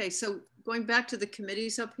 Okay, so going back to the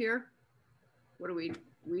committees up here, what do we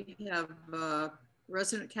have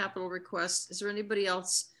resident capital requests. Is there anybody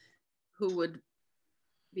else who would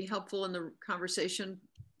be helpful in the conversation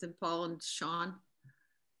than Paul and Sean?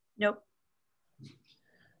 Nope.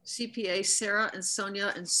 CPA, Sarah and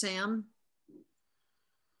Sonia and Sam.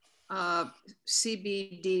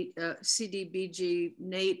 CDBG,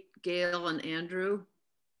 Nate, Gail, and Andrew.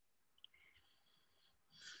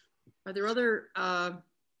 Are there other,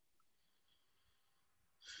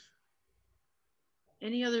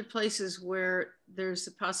 any other places where there's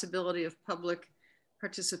a possibility of public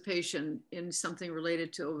participation in something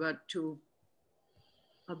related to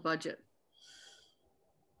a budget?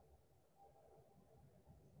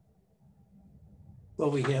 Well,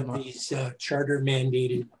 we have these charter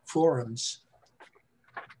mandated forums,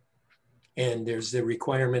 and there's the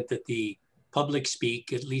requirement that the public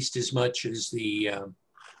speak at least as much as the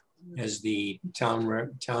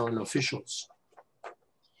town officials.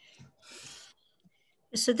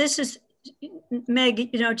 So this is,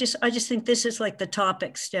 Meg, you know, I just think this is like the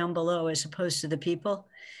topics down below as opposed to the people,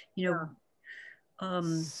 you know.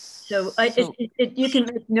 Yeah. You can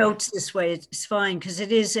make notes this way, it's fine, because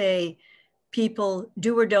it is a people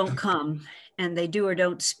do or don't come, and they do or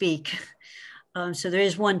don't speak. So there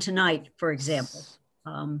is one tonight, for example.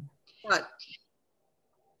 What?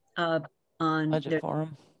 On budget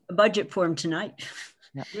forum. A budget forum tonight.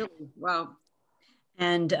 Yeah. Really? Wow.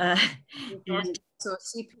 And so a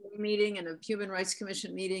CPA meeting and a Human Rights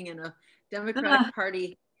Commission meeting and a Democratic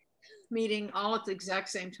Party meeting all at the exact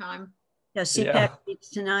same time. Yeah, CPAC meets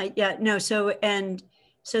tonight. Yeah, no, so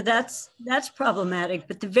that's problematic.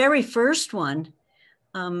 But the very first one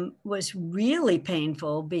was really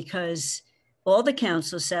painful because all the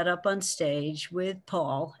council sat up on stage with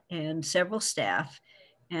Paul and several staff,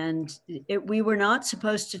 and we were not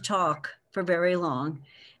supposed to talk for very long.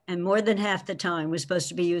 And more than half the time was supposed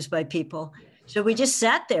to be used by people. So we just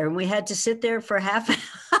sat there, and we had to sit there for half an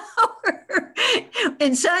hour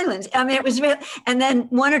in silence. I mean, it was real. And then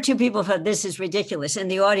one or two people thought this is ridiculous in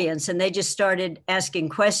the audience, and they just started asking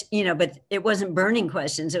questions, you know, but it wasn't burning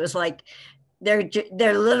questions. It was like, they're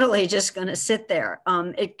literally just going to sit there.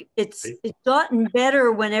 It's gotten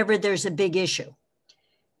better whenever there's a big issue,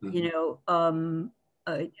 you know, an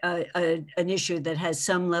issue that has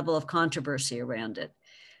some level of controversy around it.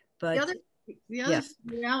 But the other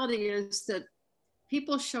reality is that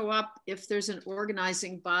people show up if there's an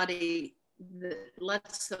organizing body that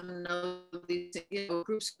lets them know these, you know,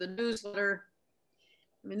 groups, the newsletter.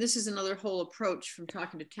 I mean, this is another whole approach from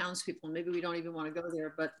talking to townspeople. Maybe we don't even want to go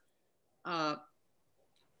there, but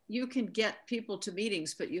you can get people to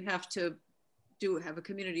meetings, but you have to have a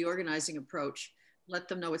community organizing approach. Let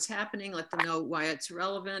them know what's happening. Let them know why it's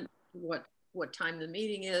relevant, what time the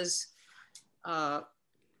meeting is.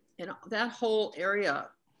 And that whole area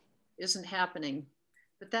isn't happening,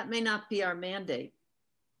 but that may not be our mandate.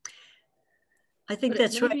 I think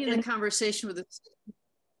that's right. Maybe in the conversation with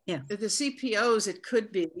the CPOs, it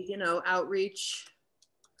could be, you know, outreach.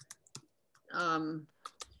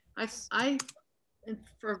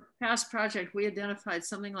 For past project, we identified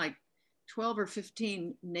something like 12 or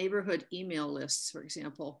 15 neighborhood email lists, for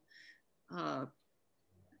example.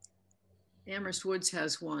 Amherst Woods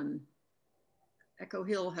has one. Echo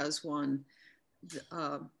Hill has one.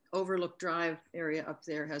 Overlook Drive area up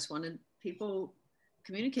there has one, and people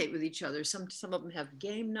communicate with each other. Some of them have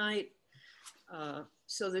game night.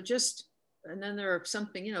 So they're just, and then there are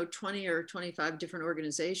something, you know, 20 or 25 different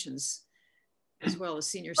organizations, as well as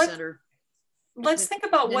senior center. Let's think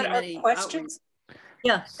about what our questions.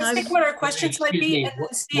 Yeah, let's think what our questions might be, and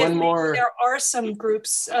then see if there are some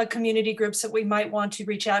groups, community groups that we might want to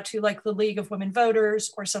reach out to, like the League of Women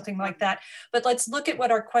Voters or something like that. But let's look at what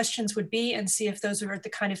our questions would be and see if those are the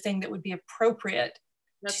kind of thing that would be appropriate.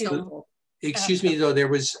 Excuse me, though,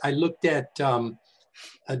 I looked at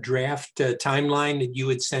a draft timeline that you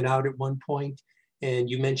had sent out at one point, and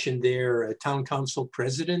you mentioned there a town council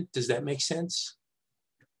president. Does that make sense?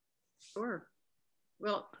 Sure.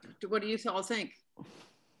 Well, what do you all think?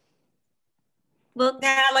 Well,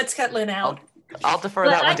 let's cut Lynn out. I'll defer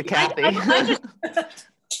that one to Kathy.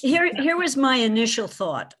 Here was my initial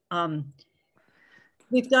thought.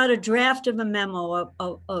 We've got a draft of a memo,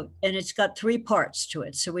 and it's got 3 parts to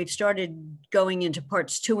it. So we've started going into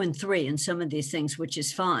parts 2 and 3 in some of these things, which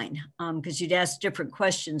is fine, because you'd ask different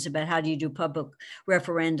questions about how do you do public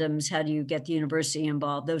referendums, how do you get the university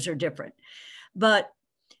involved? Those are different. But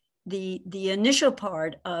the initial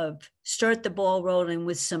part of start the ball rolling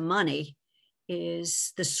with some money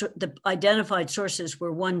is the identified sources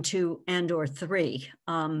were 1, 2, and or 3.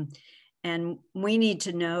 And we need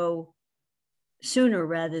to know sooner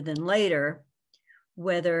rather than later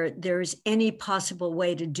whether there's any possible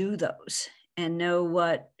way to do those, and know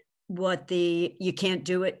what the you can't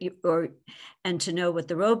do it, and to know what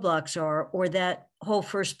the roadblocks are, or that whole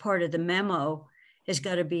first part of the memo has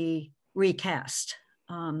got to be recast.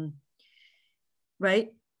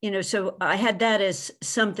 Right? So I had that as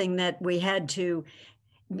something that we had to,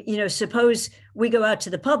 suppose we go out to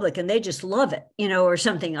the public and they just love it, or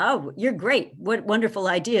something. Oh, you're great. What wonderful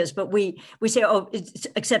ideas. But we say, oh,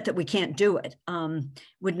 except that we can't do it,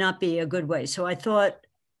 would not be a good way. So I thought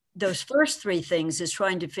those first 3 things is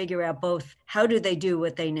trying to figure out both how do they do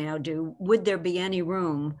what they now do? Would there be any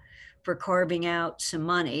room for carving out some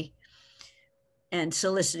money and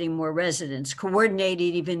soliciting more residents,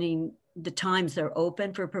 coordinating even in the times they're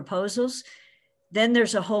open for proposals? Then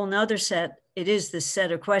there's a whole nother set. It is the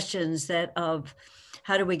set of questions that of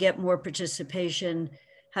how do we get more participation?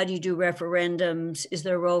 How do you do referendums? Is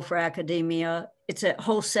there a role for academia? It's a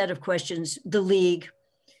whole set of questions. The league,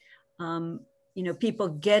 people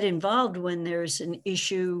get involved when there's an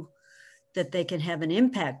issue that they can have an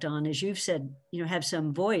impact on, as you've said, have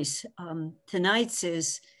some voice. Tonight's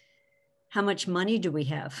is, how much money do we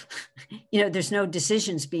have? There's no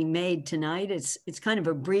decisions being made tonight. It's kind of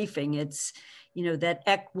a briefing. It's, that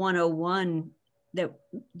EC 101 that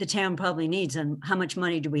the town probably needs on how much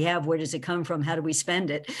money do we have? Where does it come from? How do we spend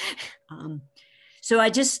it? So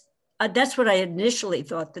that's what I initially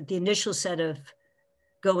thought, that the initial set of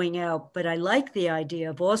going out, but I like the idea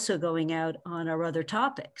of also going out on our other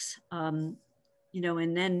topics. And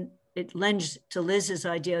then it lends to Liz's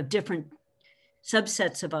idea of different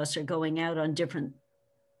subsets of us are going out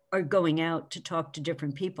to talk to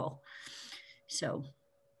different people. So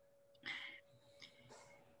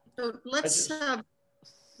let's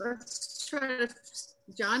try to,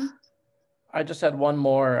 John. I just had one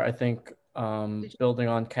more, I think, building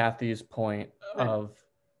on Kathy's point of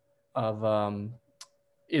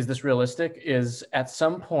is this realistic? Is at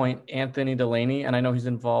some point Anthony Delaney, and I know he's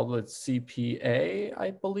involved with CPA,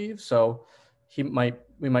 I believe, so we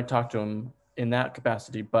might talk to him in that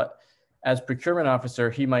capacity, but as procurement officer,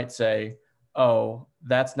 he might say, oh,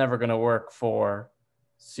 that's never going to work for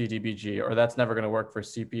CDBG, or that's never going to work for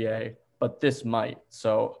CPA, but this might.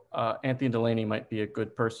 So Anthony Delaney might be a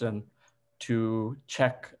good person to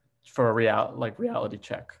check for a reality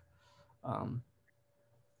check.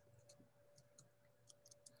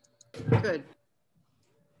 Good.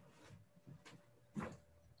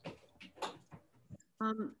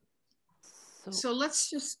 So let's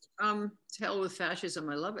just hell with fascism.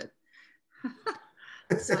 I love it.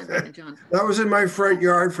 Sorry, John. That was in my front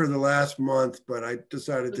yard for the last month, but I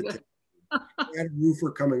decided to take I had a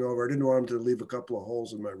roofer coming over. I didn't want him to leave a couple of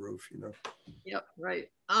holes in my roof, Yep, right.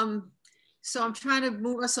 So I'm trying to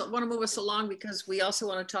move us along, because we also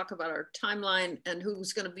want to talk about our timeline and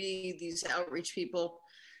who's going to be these outreach people.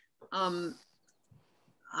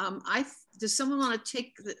 Does someone want to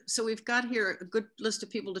take so we've got here a good list of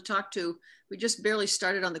people to talk to. We just barely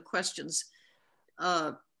started on the questions.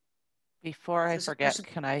 Before I forget,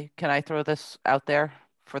 can I throw this out there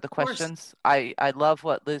for the questions? I love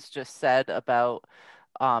what Liz just said about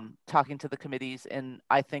talking to the committees, and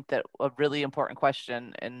I think that a really important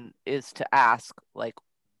question is to ask, like,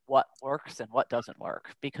 what works and what doesn't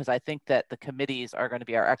work, because I think that the committees are going to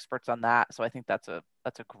be our experts on that. So I think that's a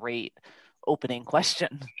great opening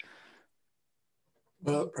question.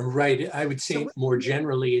 Well, right. I would say more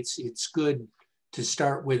generally, it's good to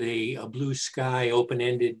start with a blue sky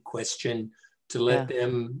open-ended question to let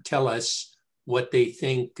them tell us what they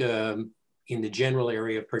think in the general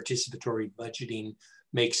area of participatory budgeting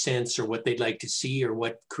makes sense, or what they'd like to see, or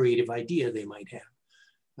what creative idea they might have.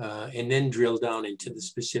 And then drill down into the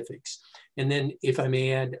specifics. And then, if I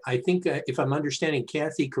may add, I think if I'm understanding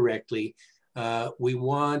Kathy correctly, we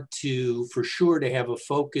want to, for sure, to have a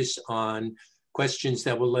focus on questions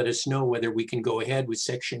that will let us know whether we can go ahead with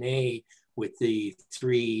Section A with the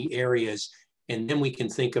 3 areas, and then we can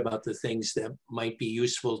think about the things that might be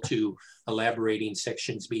useful to elaborating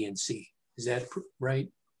Sections B and C. Is that right?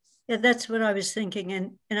 Yeah, that's what I was thinking.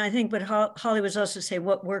 And I think what Holly was also saying,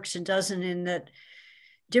 what works and doesn't, in that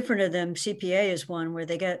different of them, CPA is one where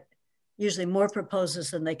they get usually more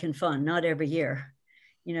proposals than they can fund, not every year.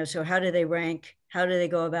 So how do they rank? How do they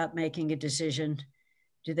go about making a decision?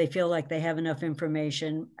 Do they feel like they have enough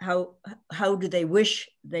information? How do they wish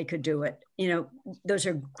they could do it? Those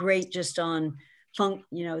are great just on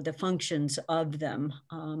the functions of them.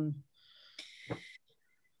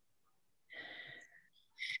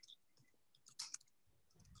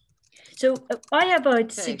 So I have a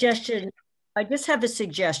suggestion. I just have a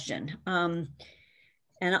suggestion. And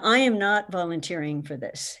I am not volunteering for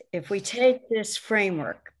this. If we take this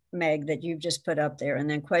framework, Meg, that you've just put up there, and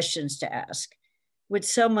then questions to ask, would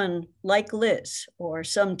someone like Liz or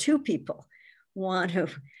some two people want to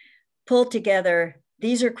pull together,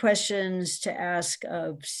 these are questions to ask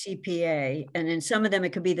of CPA, and in some of them,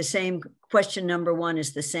 it could be the same question number one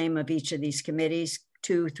is the same of each of these committees,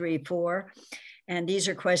 2, 3, 4. And these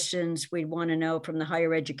are questions we'd want to know from the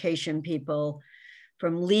higher education people,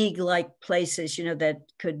 from league-like places, you know, that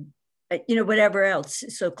could, you know, whatever else.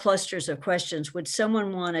 So clusters of questions. Would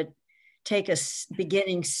someone want to take a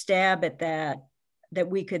beginning stab at that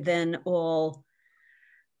we could then all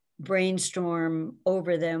brainstorm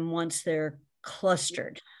over them once they're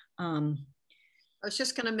clustered? I was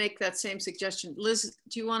just going to make that same suggestion. Liz,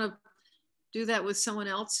 do you want to do that with someone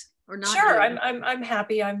else or not? Sure, I'm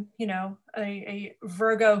happy. I'm, you know, a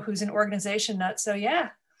Virgo who's an organization nut. So yeah,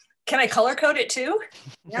 can I color code it too?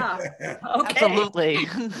 Yeah, okay. Absolutely.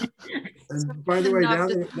 And by the way, now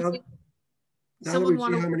that we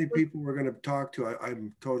see how many people we're going to talk to,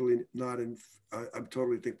 I'm totally not in. I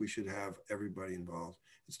totally think we should have everybody involved.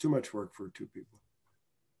 It's too much work for 2 people.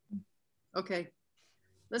 Okay,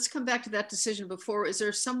 let's come back to that decision before. Is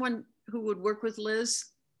there someone who would work with Liz?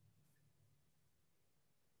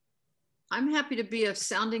 I'm happy to be a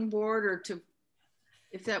sounding board, or to,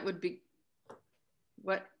 if that would be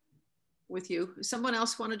what with you. Does someone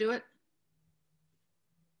else want to do it?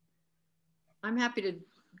 I'm happy to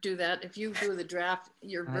do that. If you do the draft,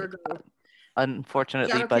 you're Virgo.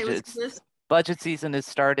 Unfortunately, okay budget season is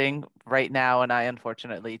starting right now, and I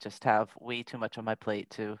unfortunately just have way too much on my plate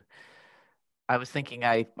to. I was thinking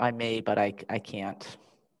I may, but I can't.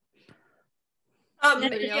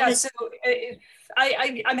 Yeah, so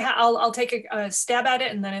I'll take a stab at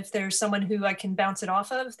it, and then if there's someone who I can bounce it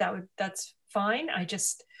off of, that's fine.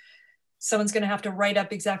 Someone's going to have to write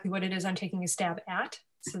up exactly what it is I'm taking a stab at,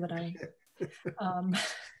 so that I.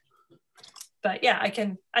 But yeah,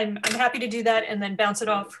 I'm happy to do that, and then bounce it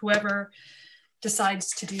off whoever decides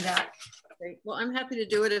to do that. Great. Well, I'm happy to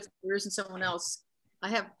do it if there isn't someone else.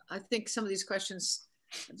 I think some of these questions,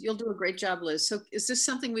 you'll do a great job, Liz. So is this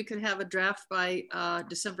something we could have a draft by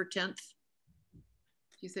December 10th? Do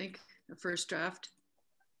you think a first draft?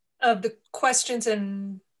 Of the questions,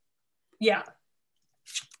 and yeah.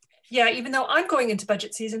 Yeah, even though I'm going into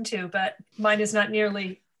budget season too, but mine is not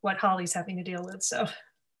nearly what Holly's having to deal with, so.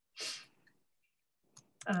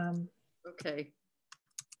 Okay.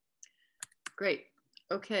 Great.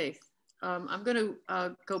 Okay. I'm going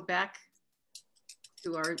to go back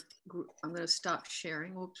to our group. I'm going to stop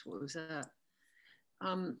sharing. Whoops, what was that?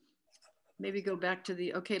 Maybe go back to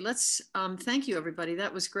the, okay, let's, thank you everybody.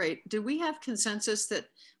 That was great. Do we have consensus that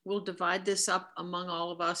we'll divide this up among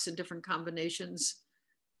all of us in different combinations,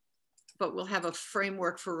 but we'll have a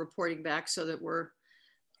framework for reporting back so that we're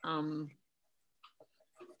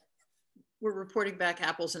reporting back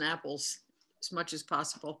apples and apples as much as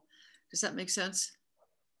possible. Does that make sense?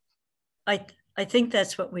 I think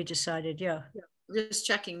that's what we decided, yeah. Just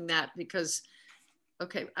checking that because,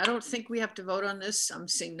 okay, I don't think we have to vote on this. I'm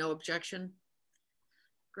seeing no objection.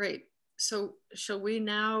 Great. So shall we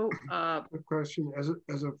now? Quick question,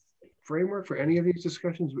 as a framework for any of these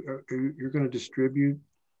discussions, you're going to distribute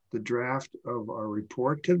the draft of our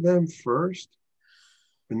report to them first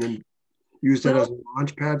and then use that as a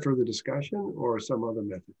launch pad for the discussion, or some other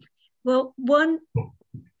method? Well,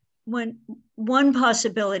 one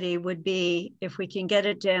possibility would be if we can get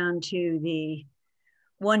it down to the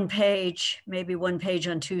 1 page, maybe 1 page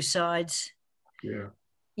on 2 sides. Yeah.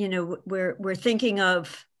 You know, we're thinking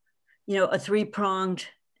of, you know, a 3-pronged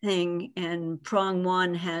thing, and prong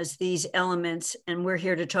 1 has these elements, and we're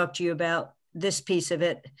here to talk to you about this piece of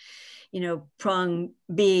it. You know, prong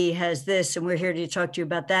B has this, and we're here to talk to you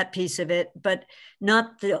about that piece of it, but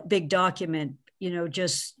not the big document, you know,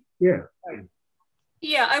 just. Yeah.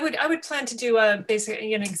 Yeah, I would plan to do a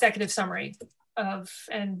basically an executive summary of,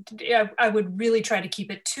 and yeah, I would really try to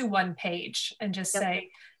keep it to 1 page and just say,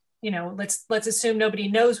 you know, let's assume nobody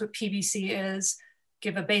knows what PVC is,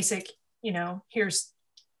 give a basic, you know, here's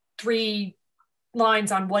 3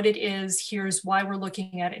 lines on what it is, here's why we're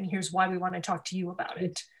looking at it, and here's why we want to talk to you about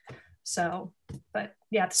it. So, but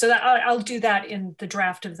yeah, so that I'll do that in the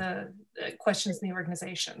draft of the questions in the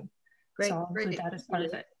organization. Great. So I'll include that as part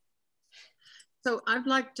of it. So I'd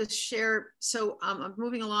like to share, so I'm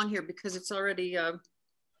moving along here because it's already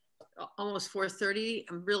almost 4:30.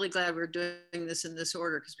 I'm really glad we're doing this in this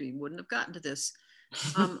order because we wouldn't have gotten to this.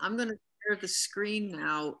 I'm going to share the screen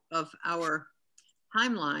now of our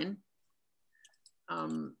timeline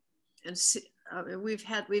and see, we've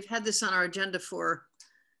had this on our agenda for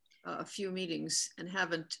a few meetings and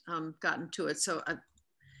haven't gotten to it. So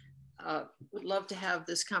I would love to have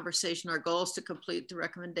this conversation. Our goal is to complete the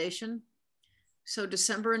recommendation. So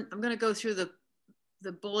December, I'm going to go through the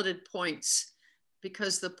bulleted points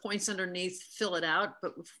because the points underneath fill it out,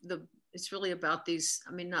 but it's really about these,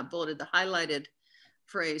 I mean, not bulleted, the highlighted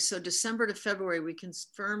phrase. So December to February, we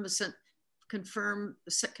confirm the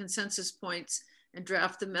consensus points and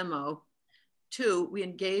draft the memo. 2, we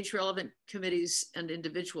engage relevant committees and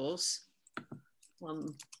individuals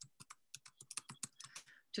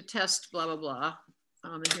to test blah, blah, blah.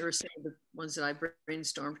 And here are some of the ones that I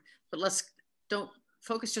brainstormed, but don't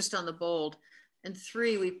focus just on the bold. And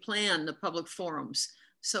 3, we plan the public forums.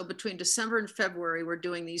 So between December and February, we're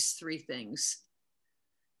doing these 3 things.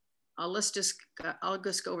 I'll just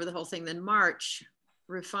go over the whole thing. Then March,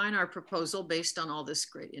 refine our proposal based on all this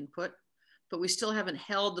great input, but we still haven't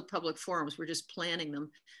held the public forums. We're just planning them.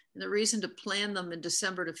 And the reason to plan them in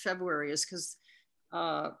December to February is because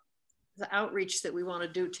the outreach that we want to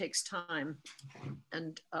do takes time,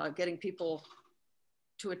 and getting people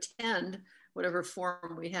to attend whatever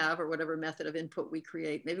forum we have or whatever method of input we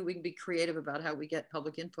create. Maybe we can be creative about how we get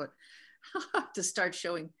public input to start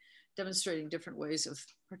demonstrating different ways of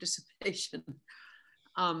participation.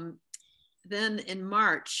 Then in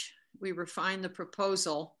March, we refine the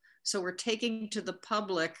proposal. So we're taking to the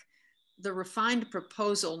public the refined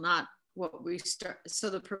proposal, not what we start. So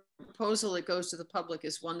the proposal that goes to the public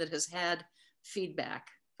is one that has had feedback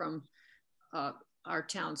from our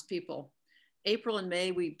townspeople. April and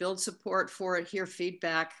May, we build support for it, hear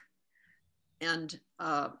feedback, and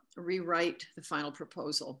rewrite the final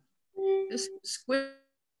proposal. This squid.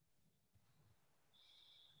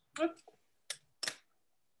 Did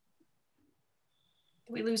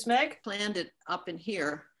we lose Meg? Planned it up in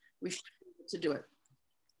here. We should be able to do it.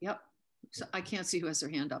 Yep. So I can't see who has their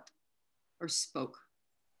hand up or spoke.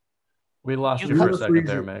 We lost you for a second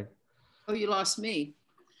there, Meg. Oh, you lost me.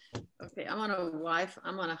 Okay, I'm on a Wi-Fi.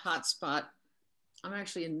 I'm on a hotspot. I'm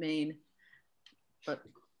actually in Maine, but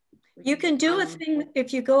you can do a thing.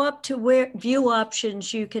 If you go up to view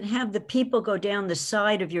options, you can have the people go down the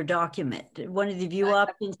side of your document. One of the view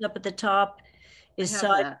options up at the top is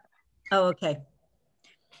side. That. Oh, okay.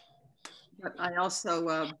 But I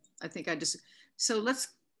also, I think so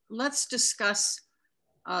let's discuss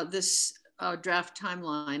this draft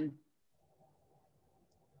timeline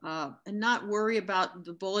and not worry about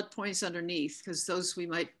the bullet points underneath, because those we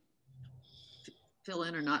might fill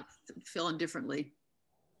in or not fill in differently.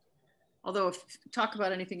 Although talk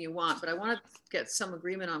about anything you want, but I want to get some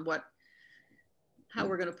agreement on how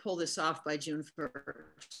we're going to pull this off by June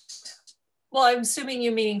 1st. Well, I'm assuming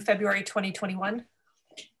you meaning February 2021.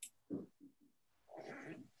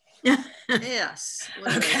 Yes.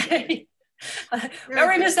 Okay.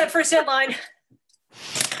 Remember, I missed that first headline.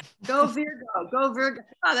 Go Virgo, go Virgo.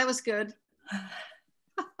 Oh, that was good.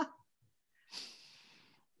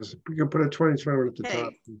 We can put a 2021 at the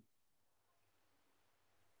top.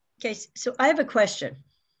 Okay, so I have a question.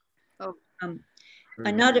 Oh, I'm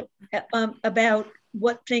not about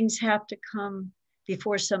what things have to come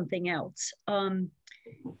before something else.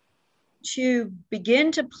 To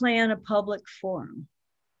begin to plan a public forum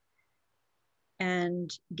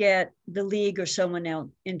and get the league or someone else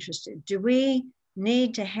interested, do we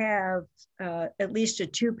need to have at least a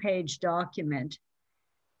 2-page document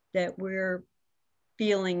that we're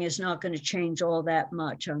feeling is not going to change all that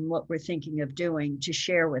much on what we're thinking of doing to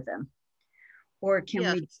share with them? Or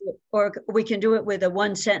can we can do it with a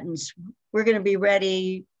 1-sentence, we're going to be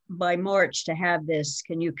ready by March to have this,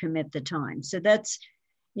 can you commit the time? So that's,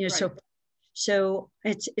 right. So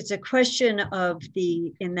it's a question of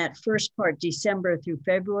in that first part, December through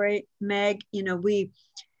February, Meg,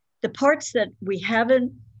 the parts that we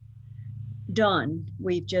haven't done,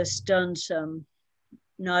 we've just done some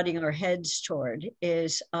nodding our heads toward,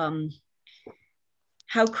 is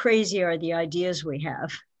how crazy are the ideas we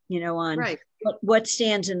have, on right. what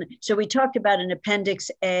stands in. So we talked about an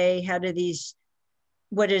Appendix A,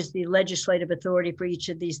 what is the legislative authority for each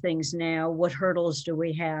of these things now? What hurdles do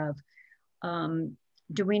we have?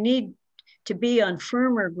 Do we need to be on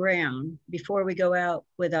firmer ground before we go out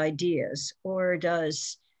with ideas, or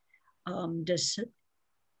it's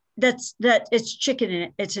a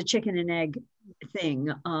chicken and egg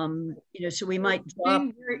thing, so we might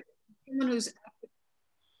drop.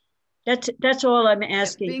 That's all I'm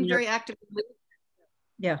asking. Being very active.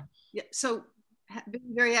 Yeah. So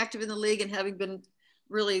being very active in the league and having been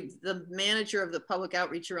really the manager of the public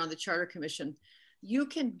outreach around the Charter Commission, you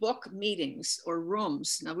can book meetings or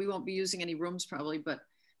rooms. Now we won't be using any rooms probably, but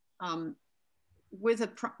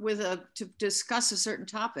to discuss a certain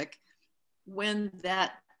topic when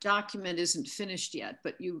that document isn't finished yet,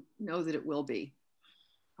 but you know that it will be.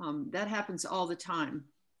 That happens all the time.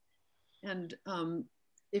 And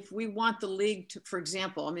if we want the league to, for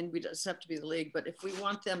example, I mean, we doesn't have to be the league, but if we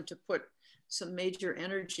want them to put some major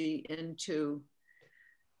energy into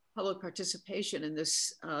public participation in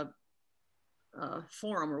this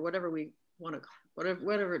forum, or whatever we want to,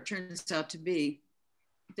 whatever it turns out to be,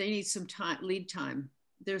 they need some time, lead time.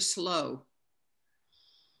 They're slow.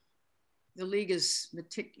 The league is,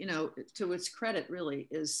 to its credit, really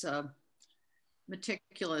is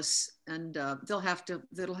meticulous, and that'll have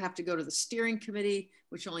to go to the steering committee,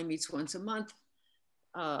 which only meets once a month.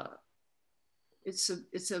 It's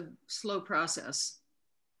a slow process.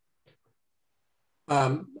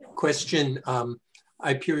 Question.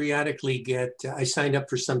 I periodically I signed up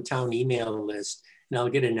for some town email list, and I'll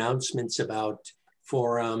get announcements about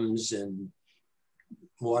forums and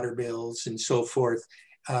water bills and so forth.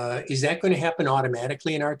 Is that going to happen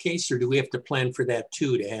automatically in our case, or do we have to plan for that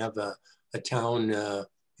too, to have a town,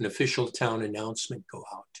 an official town announcement go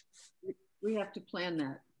out? We have to plan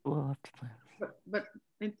that. We'll have to plan. But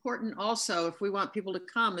important also, if we want people to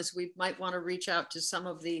come, is we might want to reach out to some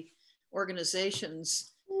of the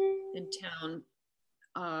organizations in town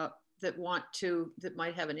that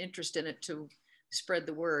might have an interest in it, to spread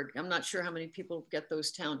the word. I'm not sure how many people get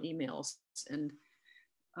those town emails, and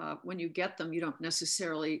when you get them, you don't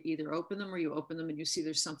necessarily either open them, or you open them and you see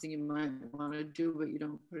there's something you might want to do, but you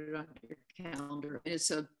don't put it on your calendar. And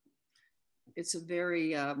it's a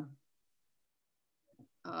very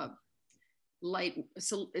light.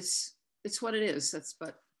 It's what it is.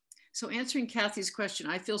 So answering Kathy's question,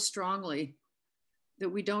 I feel strongly that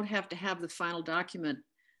we don't have to have the final document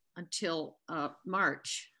until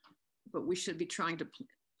March, but we should be trying to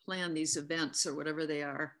plan these events, or whatever they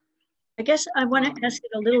are. I guess I want to ask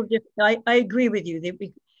it a little different. I agree with you that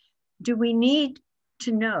do we need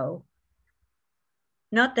to know,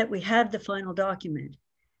 not that we have the final document,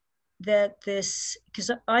 that this,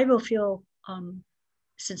 because I will feel,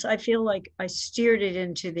 since I feel like I steered it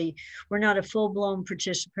into we're not a full-blown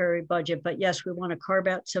participatory budget, but yes, we want to carve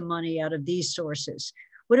out some money out of these sources.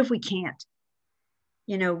 What if we can't?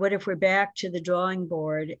 What if we're back to the drawing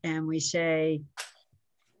board and we say,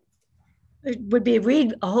 it would be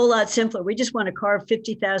a whole lot simpler. We just want to carve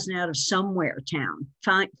 50,000 out of somewhere, town.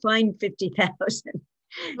 Find 50,000.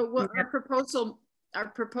 But what our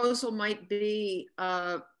proposal might be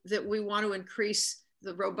that we want to increase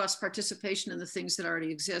the robust participation in the things that already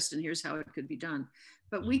exist, and here's how it could be done.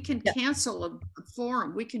 But we can cancel a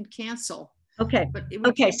forum. We can cancel. Okay.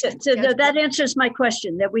 So that answers my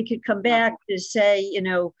question, that we could come back to say,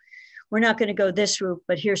 we're not going to go this route,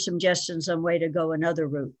 but here's suggestions on way to go another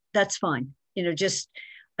route. That's fine.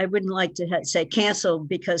 I wouldn't like to say cancel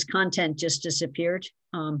because content just disappeared.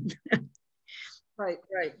 Right.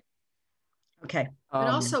 Okay. But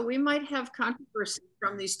also, we might have controversy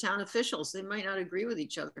from these town officials. They might not agree with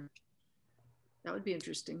each other. That would be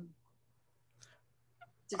interesting.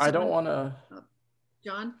 I don't want to,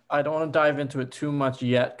 John? I don't want to dive into it too much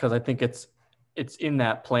yet, because I think it's in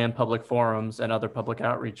that planned public forums and other public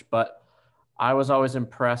outreach. But I was always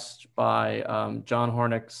impressed by John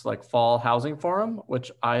Hornick's fall housing forum,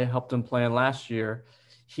 which I helped him plan last year.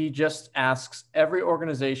 He just asks every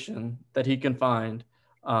organization that he can find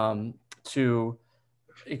to,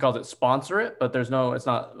 he calls it sponsor it, but it's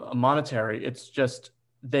not monetary. It's just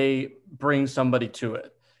they bring somebody to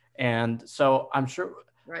it. And so I'm sure,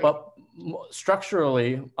 right. But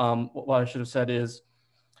structurally, what I should have said is,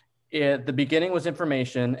 the beginning was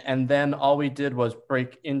information, and then all we did was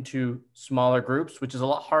break into smaller groups, which is a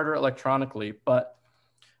lot harder electronically. But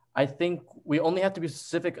I think we only have to be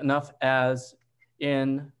specific enough, as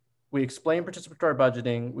in we explain participatory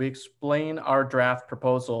budgeting, we explain our draft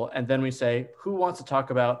proposal, and then we say, who wants to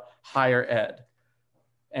talk about higher ed?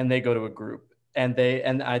 And they go to a group. And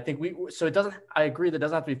I think I agree that it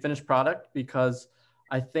doesn't have to be finished product, because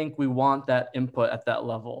I think we want that input at that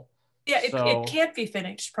level. Yeah, it can't be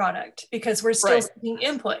finished product, because we're still seeking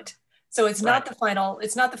input. So it's not the final.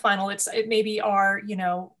 It may be our,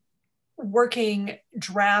 working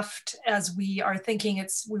draft as we are thinking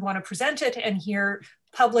we want to present it and hear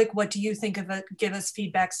public, what do you think of it? Give us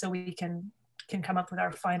feedback so we can come up with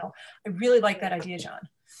our final. I really like that idea, John.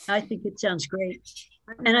 I think it sounds great.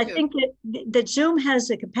 And I think that Zoom has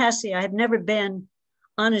the capacity. I have never been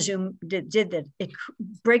on a Zoom that did that. It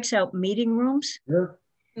breaks out meeting rooms. Yeah.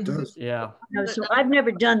 It does. Yeah. So I've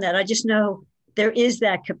never done that. I just know there is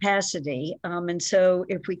that capacity. And so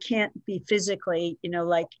if we can't be physically,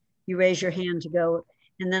 like you raise your hand to go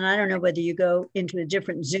And then I don't know whether you go into a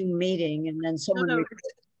different Zoom meeting and then someone. No,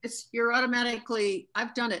 you're automatically,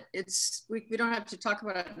 I've done it. We don't have to talk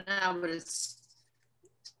about it now, but it's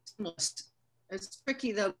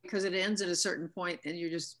tricky though, because it ends at a certain point and you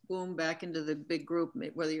just boom back into the big group,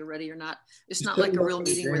 whether you're ready or not. It's not like a real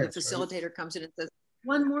meeting where the facilitator comes in and says,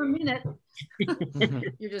 1 more minute.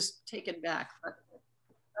 You're just taken back. But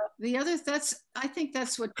the other, I think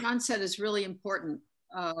that's what John said is really important.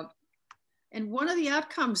 And one of the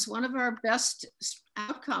outcomes, one of our best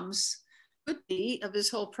outcomes could be of this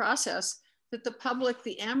whole process, that the public,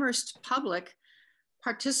 the Amherst public,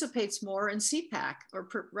 participates more in CPAC or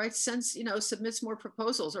submits more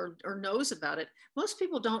proposals or knows about it. Most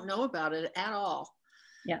people don't know about it at all.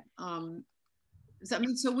 Yeah. Does that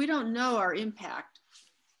mean, so we don't know our impact?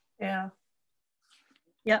 Yeah.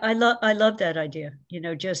 Yeah, I love that idea.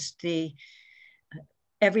 Just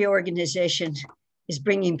every organization is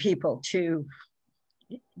bringing people to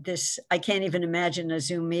this. I can't even imagine a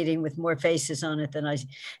Zoom meeting with more faces on it than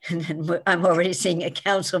I'm already seeing at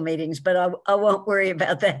council meetings, but I won't worry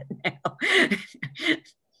about that now.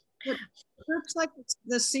 Groups like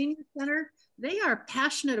the Senior Center, they are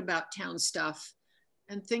passionate about town stuff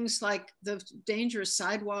and things like the dangerous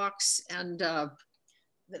sidewalks. And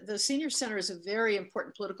the Senior Center is a very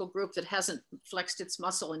important political group that hasn't flexed its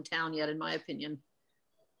muscle in town yet, in my opinion.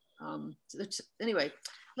 Anyway,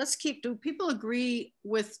 do people agree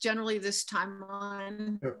with generally this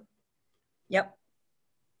timeline? Yep.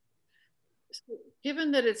 So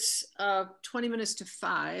given that it's 20 minutes to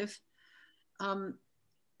 5, I'm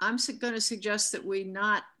going to suggest that we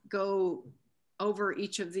not go over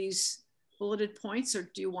each of these bulleted points, or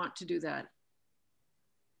do you want to do that?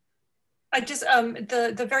 I just,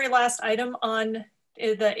 the very last item on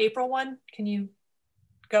the April one, can you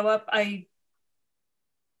go up?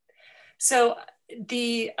 So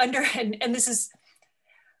and this is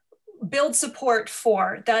build support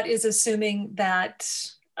for, that is assuming that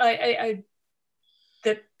I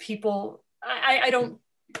don't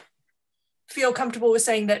feel comfortable with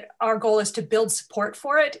saying that our goal is to build support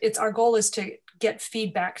for it. Our goal is to get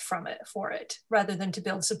feedback for it rather than to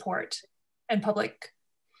build support and public.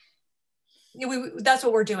 That's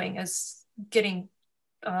what we're doing, is getting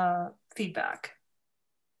feedback.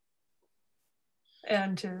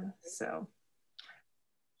 And so.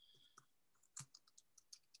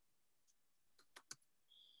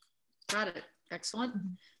 Got it. Excellent.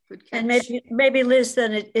 Good catch. And maybe Liz,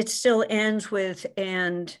 then it still ends with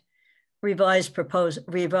and revise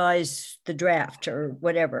the draft or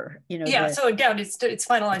whatever, Yeah. So again, it's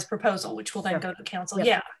finalized proposal, which will then go to council.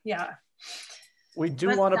 Yeah. We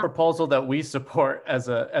do want a proposal that we support as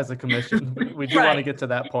a commission. We do want to get to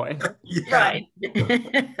that point. Right.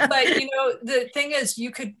 But the thing is,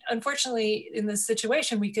 you could, unfortunately, in this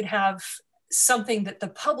situation, we could have something that the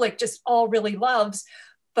public just all really loves,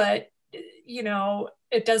 but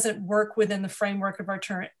it doesn't work within the framework of our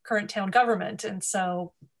current town government. And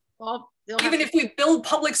so even if we build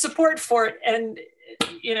public support for it and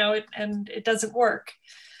it doesn't work,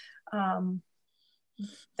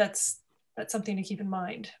 that's something to keep in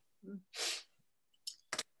mind.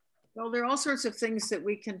 Well, there are all sorts of things that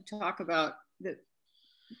we can talk about that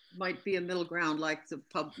might be a middle ground, like the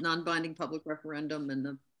non-binding public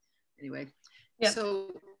referendum anyway. Yep.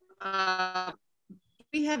 So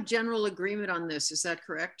we have general agreement on this, is that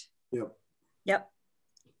correct? Yep. Yep.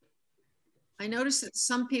 I noticed that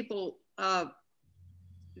some people, does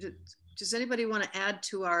anybody want to add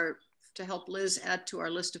to help Liz add to our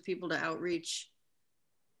list of people to outreach?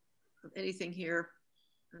 Anything here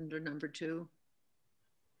under number 2?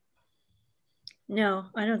 No,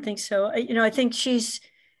 I don't think so. I think she's,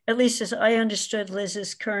 at least as I understood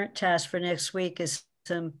Liz's current task for next week is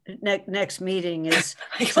next meeting is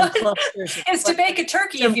some clusters. It's to bake a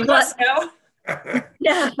turkey, if you must know.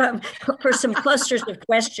 Yeah, for some clusters of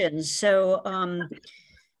questions. So,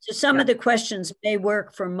 so some of the questions may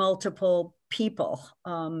work for multiple people.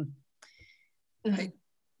 Okay,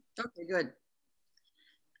 good.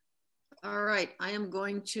 All right, I am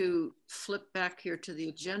going to flip back here to the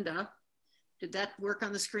agenda. Did that work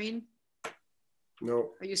on the screen?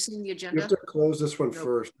 No. Are you seeing the agenda? You have to close this one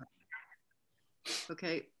first.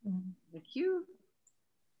 Okay, thank you.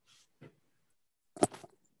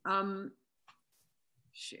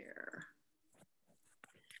 Share.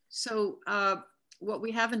 So what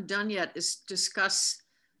we haven't done yet is discuss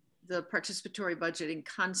the participatory budgeting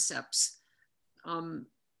concepts. I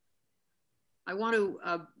want to,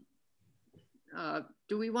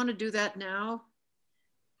 do we want to do that now,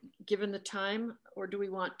 given the time, or do we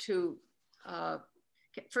want to,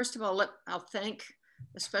 first of all, I'll thank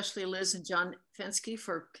especially Liz and John Fensky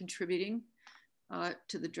for contributing.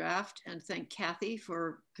 to the draft, and thank Kathy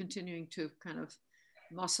for continuing to kind of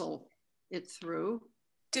muscle it through.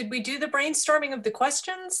 Did we do the brainstorming of the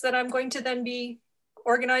questions that I'm going to then be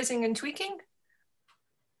organizing and tweaking?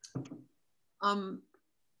 I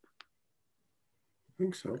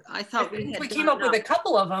think so. I thought we came up with a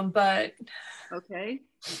couple of them, but okay.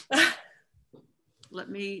 Let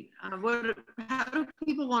me. How do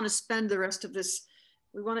people want to spend the rest of this?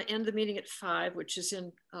 We want to end the meeting at 5, which is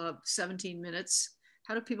in 17 minutes.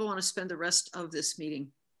 How do people want to spend the rest of this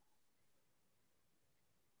meeting?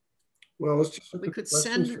 Well, let's just look at the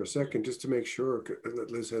questions for a second, just to make sure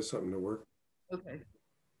that Liz has something to work. Okay.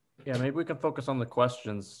 Yeah, maybe we can focus on the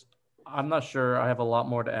questions. I'm not sure I have a lot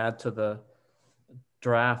more to add to the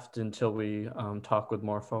draft until we talk with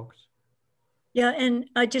more folks. Yeah, and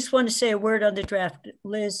I just want to say a word on the draft.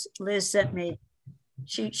 Liz sent me.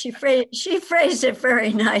 She phrased it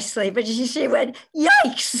very nicely, but she went,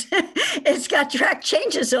 "Yikes! It's got track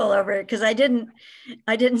changes all over it," because I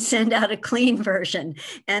didn't send out a clean version,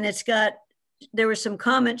 and there were some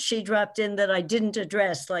comments she dropped in that I didn't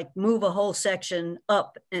address, like move a whole section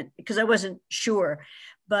up, and because I wasn't sure.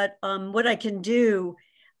 But what I can do,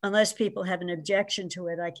 unless people have an objection to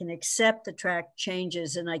it, I can accept the track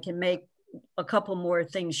changes, and I can make a couple more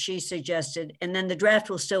things she suggested, and then the draft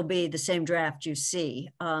will still be the same draft you see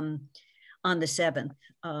on the 7th,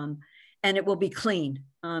 and it will be clean.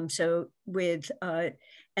 So with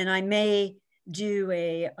and I may do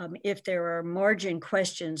a if there are margin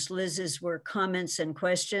questions, Liz's were comments and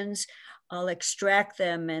questions, I'll extract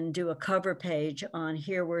them and do a cover page on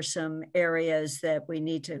here were some areas that we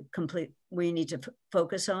need to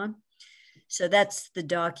focus on. So that's the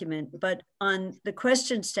document. But on the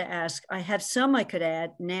questions to ask, I have some I could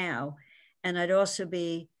add now, and I'd also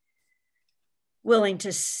be willing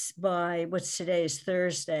to, by what's today is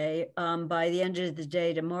Thursday, by the end of the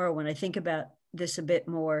day tomorrow, when I think about this a bit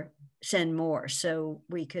more, send more. So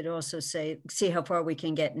we could also see how far we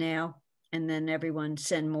can get now, and then everyone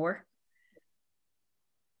send more.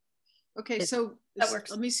 Okay, so that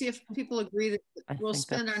works. Let me see if people agree that we'll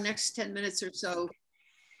spend our next 10 minutes or so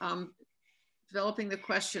developing the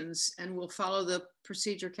questions, and we'll follow the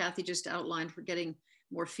procedure Kathy just outlined for getting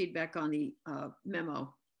more feedback on the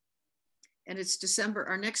memo. And it's December,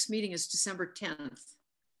 our next meeting is December 10th,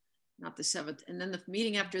 not the 7th. And then the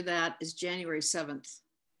meeting after that is January 7th.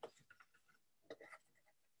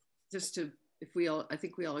 Just to, I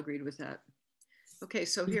think we all agreed with that. Okay,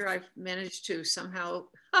 so here I've managed to somehow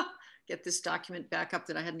get this document back up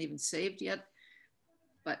that I hadn't even saved yet,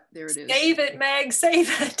 but there it is. Save it, Meg, save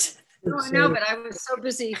it. No, I know, but I was so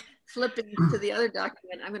busy flipping to the other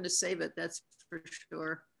document. I'm going to save it. That's for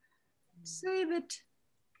sure. Save it.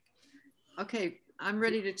 Okay, I'm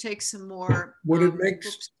ready to take some more. Would it make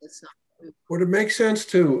sense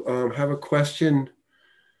to have a question?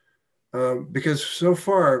 Because so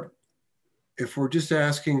far, if we're just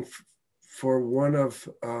asking for one of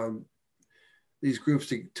these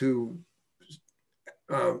groups to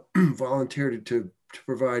volunteer to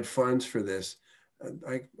provide funds for this,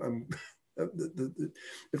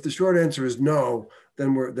 if the short answer is no,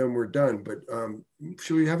 then we're done. But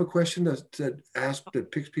should we have a question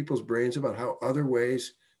that picks people's brains about how other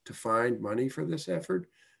ways to find money for this effort?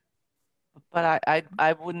 But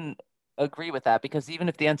I wouldn't agree with that, because even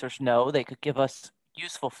if the answer is no, they could give us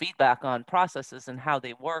useful feedback on processes and how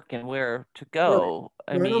they work and where to go.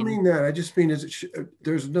 I don't mean that. I just mean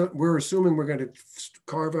we're assuming we're going to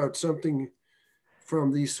carve out something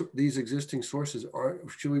from these existing sources.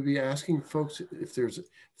 Should we be asking folks if there's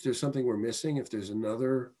something we're missing, if there's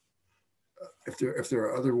another, if there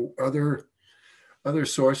are other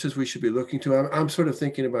sources we should be looking to? I'm sort of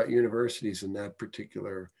thinking about universities in that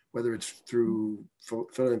particular, whether it's through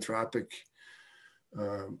philanthropic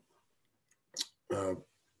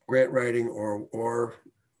grant writing, or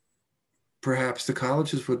perhaps the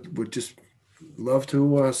colleges would just love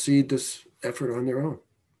to seed this effort on their own.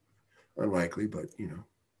 Unlikely, but you know.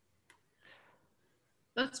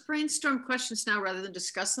 Let's brainstorm questions now rather than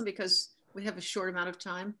discuss them, because we have a short amount of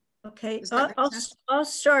time. Okay, I'll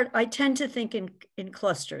start. I tend to think in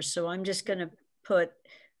clusters, so I'm just going to put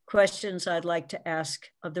questions I'd like to ask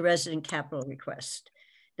of the resident capital request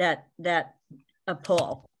that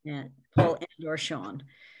Paul or Sean,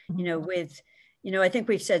 I think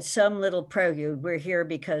we've said some little prelude. We're here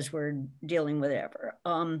because we're dealing with whatever.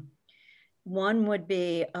 One would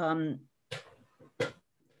be,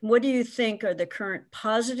 what do you think are the current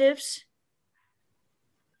positives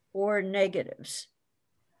or negatives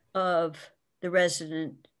of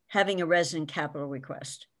having a resident capital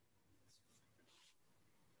request?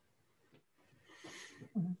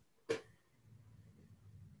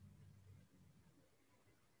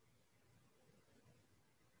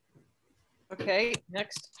 Okay,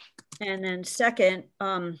 next. And then second,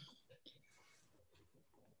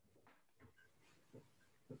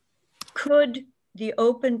 could the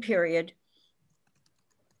open period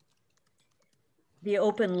be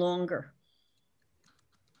open longer?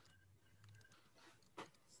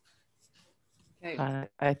 Okay.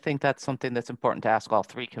 I think that's something that's important to ask all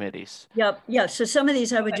three committees. Yep. Yeah. So some of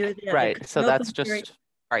these I would do. Right. So that's just,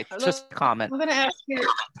 right. Just a comment. I'm going to ask here,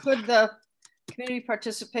 could the community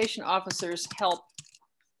participation officers help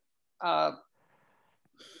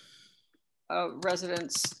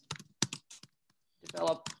residents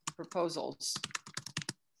develop proposals?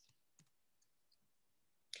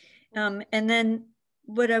 And then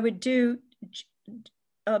what I would do,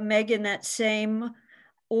 Megan, that same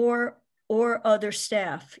or other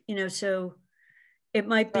staff, you know, so it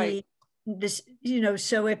might be this, you know,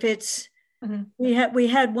 so if it's, we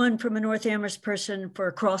had one from a North Amherst person for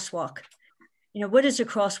a crosswalk. You know, what does a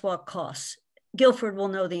crosswalk cost? Guilford will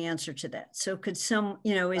know the answer to that. So could some,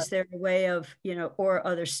 you know, is there a way of, you know, or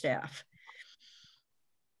other staff?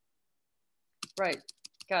 Right,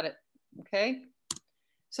 got it. Okay.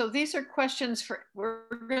 So these are questions for, we're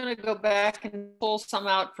going to go back and pull some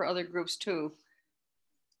out for other groups too.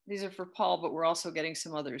 These are for Paul, but we're also getting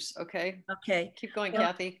some others. Okay. Okay. Keep going,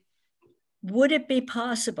 Kathy. Would it be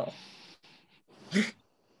possible,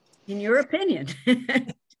 in your opinion,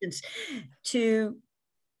 to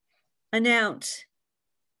announce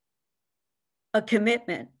a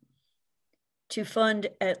commitment to fund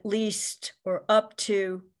at least or up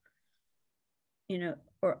to, you know,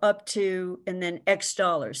 or up to, and then X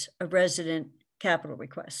dollars of resident capital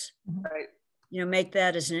requests? Right. You know, make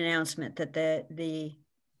that as an announcement that the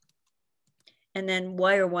and then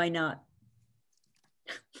why or why not?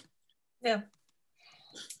 Yeah.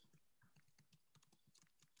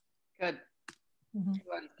 Good.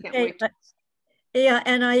 Can't Okay, wait. Yeah,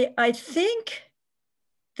 and I think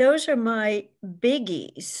those are my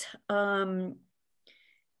biggies. You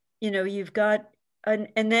know, you've got, and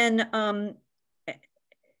then,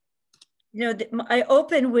 you know, I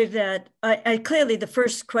open with that. I clearly the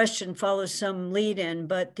first question follows some lead in,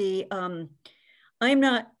 but the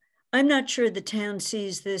I'm not sure the town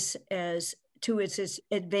sees this as to its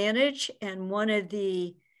advantage. And one of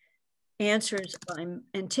the answers I'm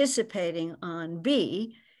anticipating on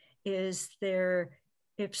B is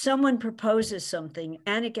if someone proposes something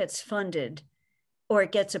and it gets funded or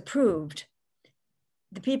it gets approved,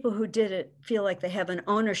 the people who did it feel like they have an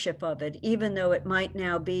ownership of it, even though it might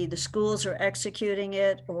now be the schools are executing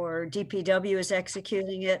it or DPW is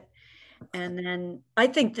executing it. And then I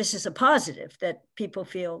think this is a positive that people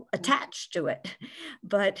feel attached to it,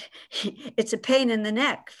 but it's a pain in the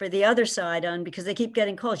neck for the other side on, because they keep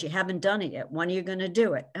getting calls. You haven't done it yet. When are you going to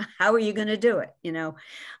do it? How are you going to do it? You know,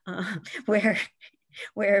 where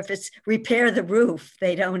if it's repair the roof,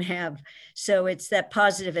 they don't have. So it's that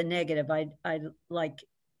positive and negative. I like,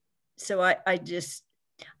 so I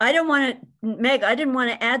don't want to, Meg, I didn't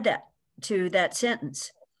want to add that to that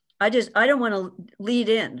sentence. I don't want to lead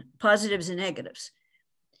in positives and negatives.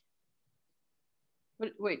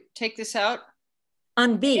 Wait, take this out.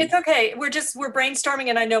 On B. It's okay. We're brainstorming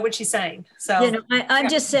and I know what she's saying. So, you know, I'm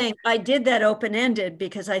just saying I did that open-ended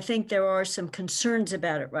because I think there are some concerns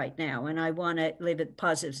about it right now. And I want to leave it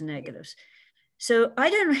positives and negatives. So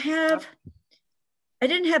I didn't have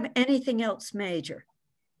anything else major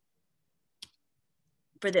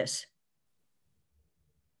for this.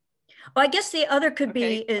 Well, I guess the other could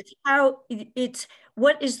be is how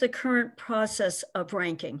what is the current process of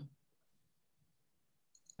ranking?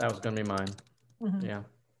 That was going to be mine. Yeah.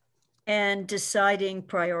 And deciding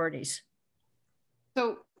priorities.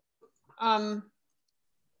 So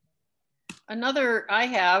another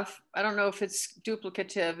I don't know if it's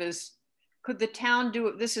duplicative, is could the town do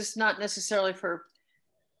it? This is not necessarily for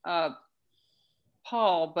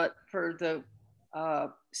Paul, but for the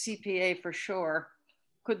CPA for sure.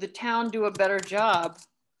 Could the town do a better job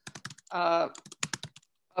of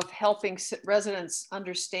helping residents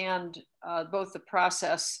understand both the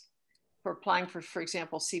process for applying for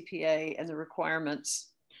example, CPA and the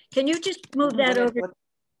requirements? Can you just move that over?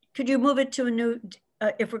 Could you move it to a new,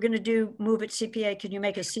 if we're going to move it CPA, can you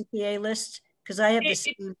make a CPA list? Because I have this.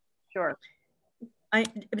 Sure.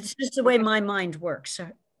 It's just the way my mind works. So,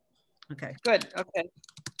 okay. Good. Okay.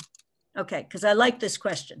 Okay, because I like this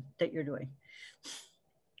question that you're doing.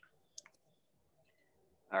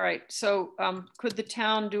 All right, so could the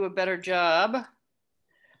town do a better job,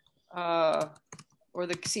 or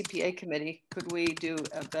the CPA committee, could we do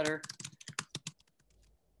a better?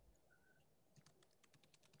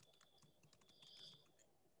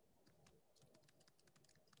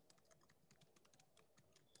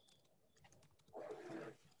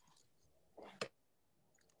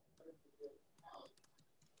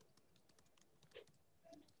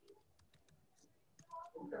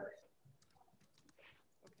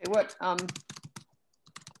 what,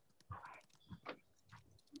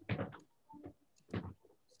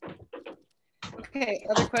 okay,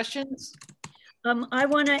 other questions? I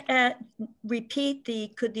want to repeat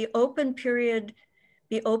could the open period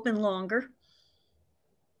be open longer?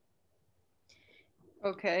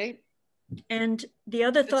 Okay. And the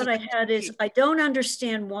other thought I had is, I don't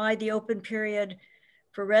understand why the open period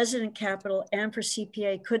for resident capital and for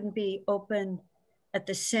CPA couldn't be open at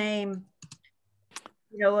the same,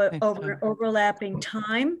 overlapping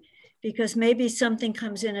time, because maybe something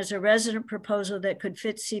comes in as a resident proposal that could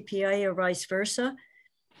fit CPA or vice versa.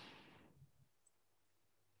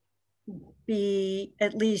 Be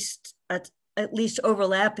at least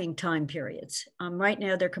overlapping time periods. Right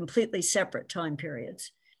now, they're completely separate time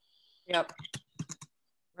periods. Yep.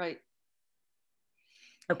 Right.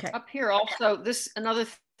 Okay. Up here also, another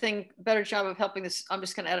thing, better job of helping this. I'm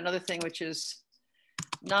just going to add another thing, which is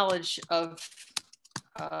knowledge of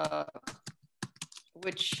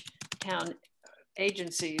which town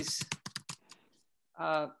agencies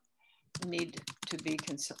need to be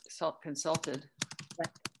consulted.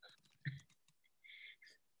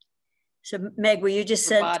 So Meg, were you just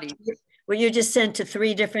sent to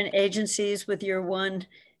 3 different agencies with your one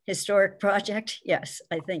historic project? Yes,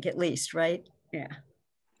 I think at least, right? Yeah.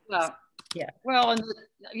 Yeah. Well, and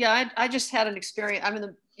yeah, I just had an experience. I'm in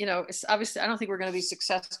the, it's obviously, I don't think we're going to be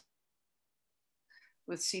successful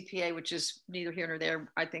with CPA, which is neither here nor there,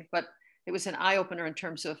 I think, but it was an eye opener in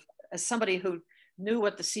terms of, as somebody who knew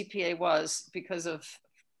what the CPA was because of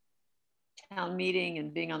town meeting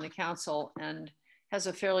and being on the council, and has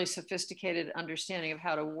a fairly sophisticated understanding of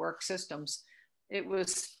how to work systems. It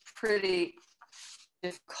was pretty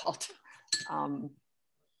difficult, and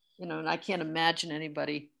I can't imagine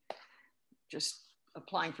anybody just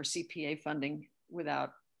applying for CPA funding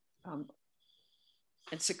without, and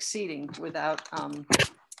succeeding without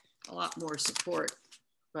a lot more support.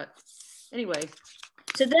 But anyway.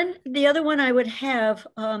 So then the other one I would have,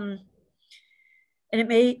 and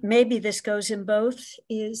maybe this goes in both,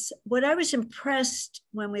 is what I was impressed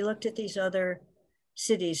when we looked at these other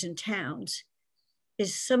cities and towns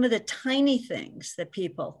is some of the tiny things that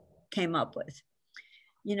people came up with.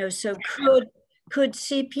 So could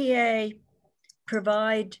CPA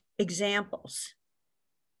provide examples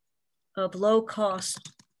of low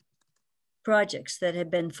cost projects that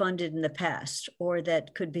have been funded in the past or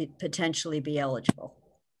that could be potentially be eligible?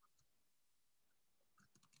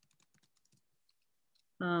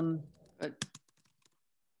 A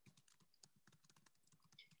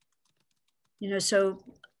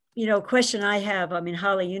question I have,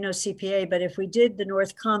 Holly, CPA, but if we did the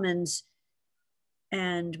North Commons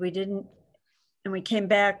and we came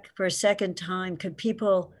back for a second time, could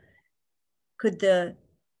the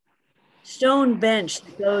stone bench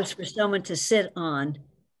that goes for someone to sit on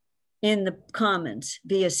in the Commons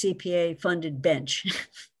be a CPA funded bench?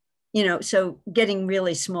 So getting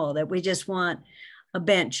really small, that we just want a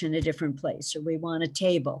bench in a different place, or we want a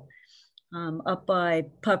table. Up by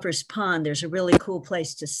Puffer's Pond, there's a really cool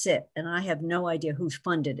place to sit, and I have no idea who's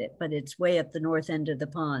funded it, but it's way up the north end of the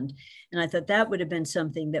pond. And I thought that would have been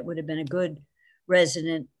something that would have been a good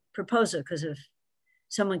resident proposal, because if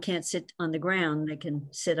someone can't sit on the ground, they can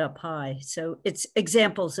sit up high. So it's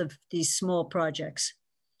examples of these small projects,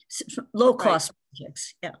 low cost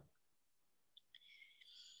projects. Yeah.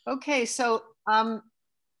 Okay, so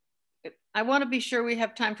I want to be sure we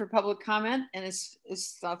have time for public comment, and it's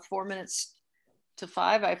 4 minutes to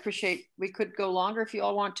 5. I appreciate, we could go longer if you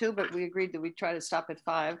all want to, but we agreed that we try to stop at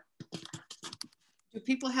 5. Do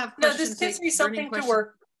people have questions? No, this gives me something to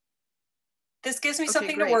work. This gives me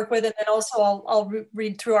something to work with, and then also I'll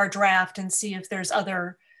read through our draft and see if there's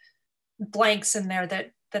other blanks in there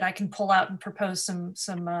that I can pull out and propose some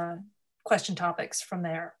question topics from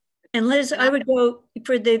there. And Liz, I would go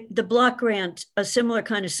for the block grant, a similar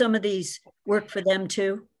kind of, some of these work for them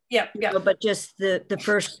too. Yeah. But just the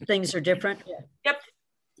first things are different. Yep.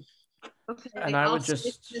 Okay. And I would go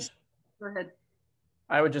ahead.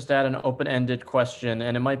 I would just add an open-ended question,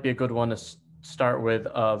 and it might be a good one to start with,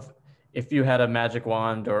 of if you had a magic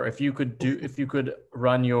wand, or if you could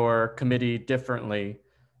run your committee differently,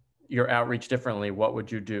 your outreach differently, what would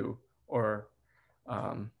you do? Or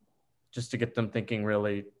just to get them thinking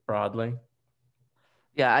really broadly.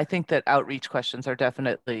 Yeah, I think that outreach questions are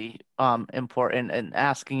definitely important, and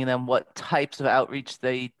asking them what types of outreach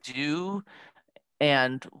they do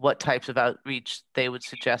and what types of outreach they would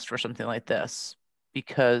suggest for something like this.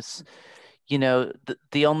 Because,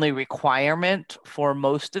 the only requirement for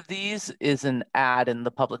most of these is an ad in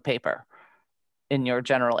the public paper in your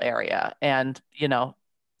general area. And,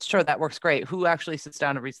 sure, that works great. Who actually sits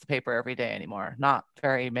down and reads the paper every day anymore? Not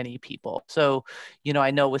very many people. So, you know,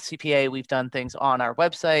 I know with CPA, we've done things on our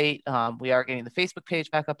website. We are getting the Facebook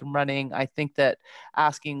page back up and running. I think that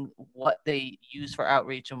asking what they use for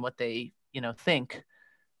outreach and what they, you know, think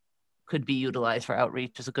could be utilized for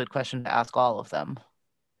outreach is a good question to ask all of them.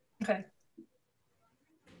 Okay.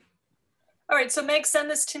 All right, so Meg,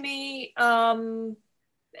 send this to me, and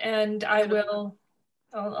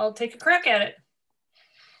I'll take a crack at it.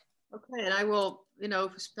 Okay, and I will, you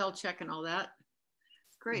know, spell check and all that.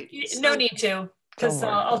 Great. No need to, because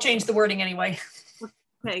I'll change the wording anyway.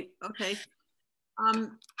 Okay.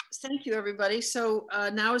 Thank you, everybody. So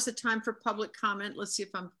now is the time for public comment. Let's see if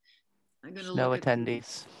I'm going to look No at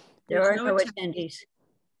attendees. There are no attendees.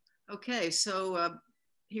 Okay, so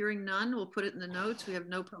hearing none, we'll put it in the notes. We have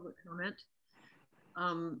no public comment.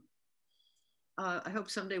 I hope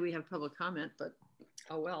someday we have public comment, but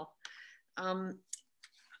oh well.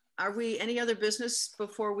 Are we any other business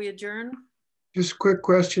before we adjourn? Just a quick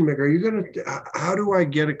question, Meg. Are you going to, how do I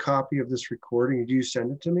get a copy of this recording? Do you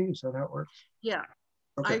send it to me? Is that how it works? Yeah.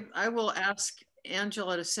 Okay. I will ask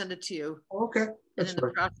Angela to send it to you. Okay. And in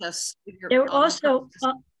the process. There also,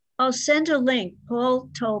 I'll send a link. Paul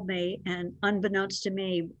told me, and unbeknownst to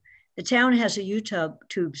me, the town has a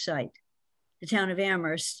YouTube site, the town of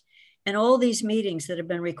Amherst, and all these meetings that have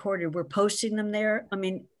been recorded, we're posting them there. I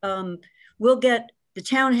mean, the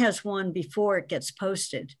town has one before it gets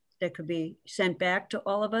posted that could be sent back to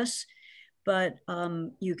all of us, but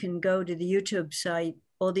you can go to the YouTube site.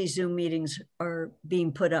 All these Zoom meetings are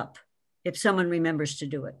being put up if someone remembers to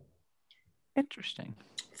do it. Interesting.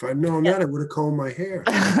 If I'd known that, I would have combed my hair.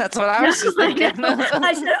 That's what I was just thinking.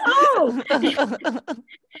 I said, oh,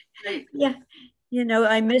 yeah. You know,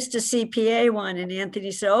 I missed a CPA one, and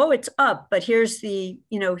Anthony said, oh, it's up, but here's the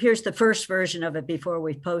first version of it before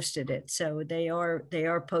we posted it. So they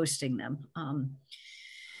are posting them.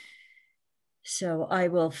 So I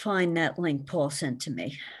will find that link Paul sent to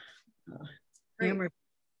me.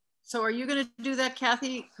 So are you going to do that,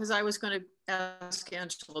 Kathy? Because I was going to ask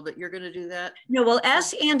Angela, but you're going to do that? No, well,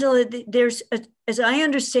 ask Angela. As I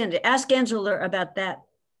understand it, ask Angela about that,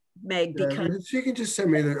 Meg, because she can just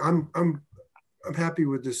send me that. I'm happy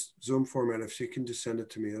with this Zoom format. If she can just send it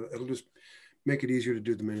to me, it'll just make it easier to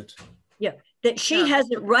do the minutes. Yeah, that she has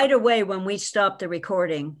it right away when we stop the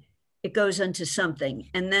recording. It goes into something,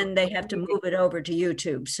 and then they have to move it over to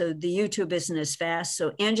YouTube. So the YouTube isn't as fast.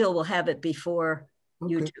 So Angela will have it before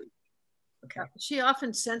YouTube. Okay. She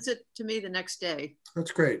often sends it to me the next day. That's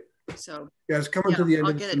great. So yeah, it's coming to the end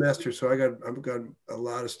of the semester, so I've got a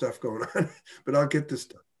lot of stuff going on, but I'll get this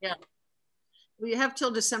done. Yeah, we have till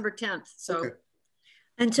December 10th. So. Okay.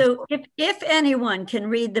 And so if anyone can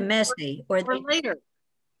read the messy or later.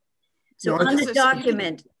 So on the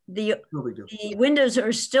document, the windows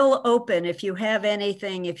are still open. If you have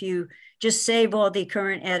anything, if you just save all the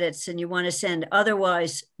current edits and you want to send,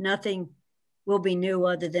 otherwise nothing will be new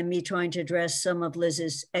other than me trying to address some of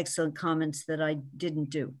Liz's excellent comments that I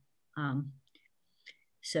didn't do.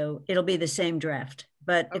 So it'll be the same draft,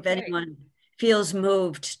 but if anyone feels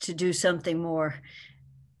moved to do something more,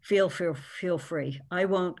 feel free. I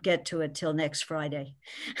won't get to it till next Friday,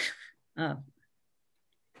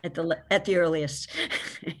 at the earliest.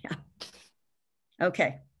 Yeah.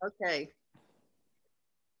 Okay. Okay.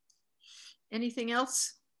 Anything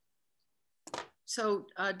else? So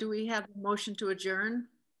do we have a motion to adjourn?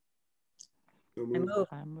 I move.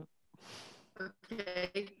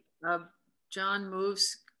 Okay. John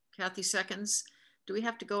moves. Kathy seconds. Do we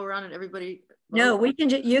have to go around and everybody? No, we can.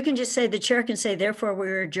 You can just say, the chair can say, therefore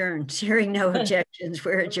we're adjourned. Hearing no objections,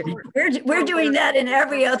 we're adjourned. We're doing that in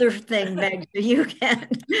every other thing, Meg. So you can.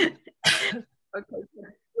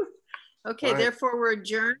 Okay. Therefore we're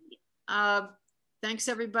adjourned. Thanks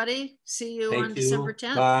everybody. See you on December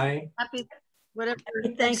 10th. Bye. Happy whatever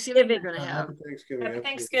Thanksgiving you're going to have. Happy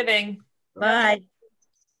Thanksgiving. Bye.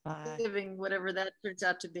 Thanksgiving, whatever that turns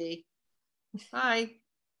out to be. Bye.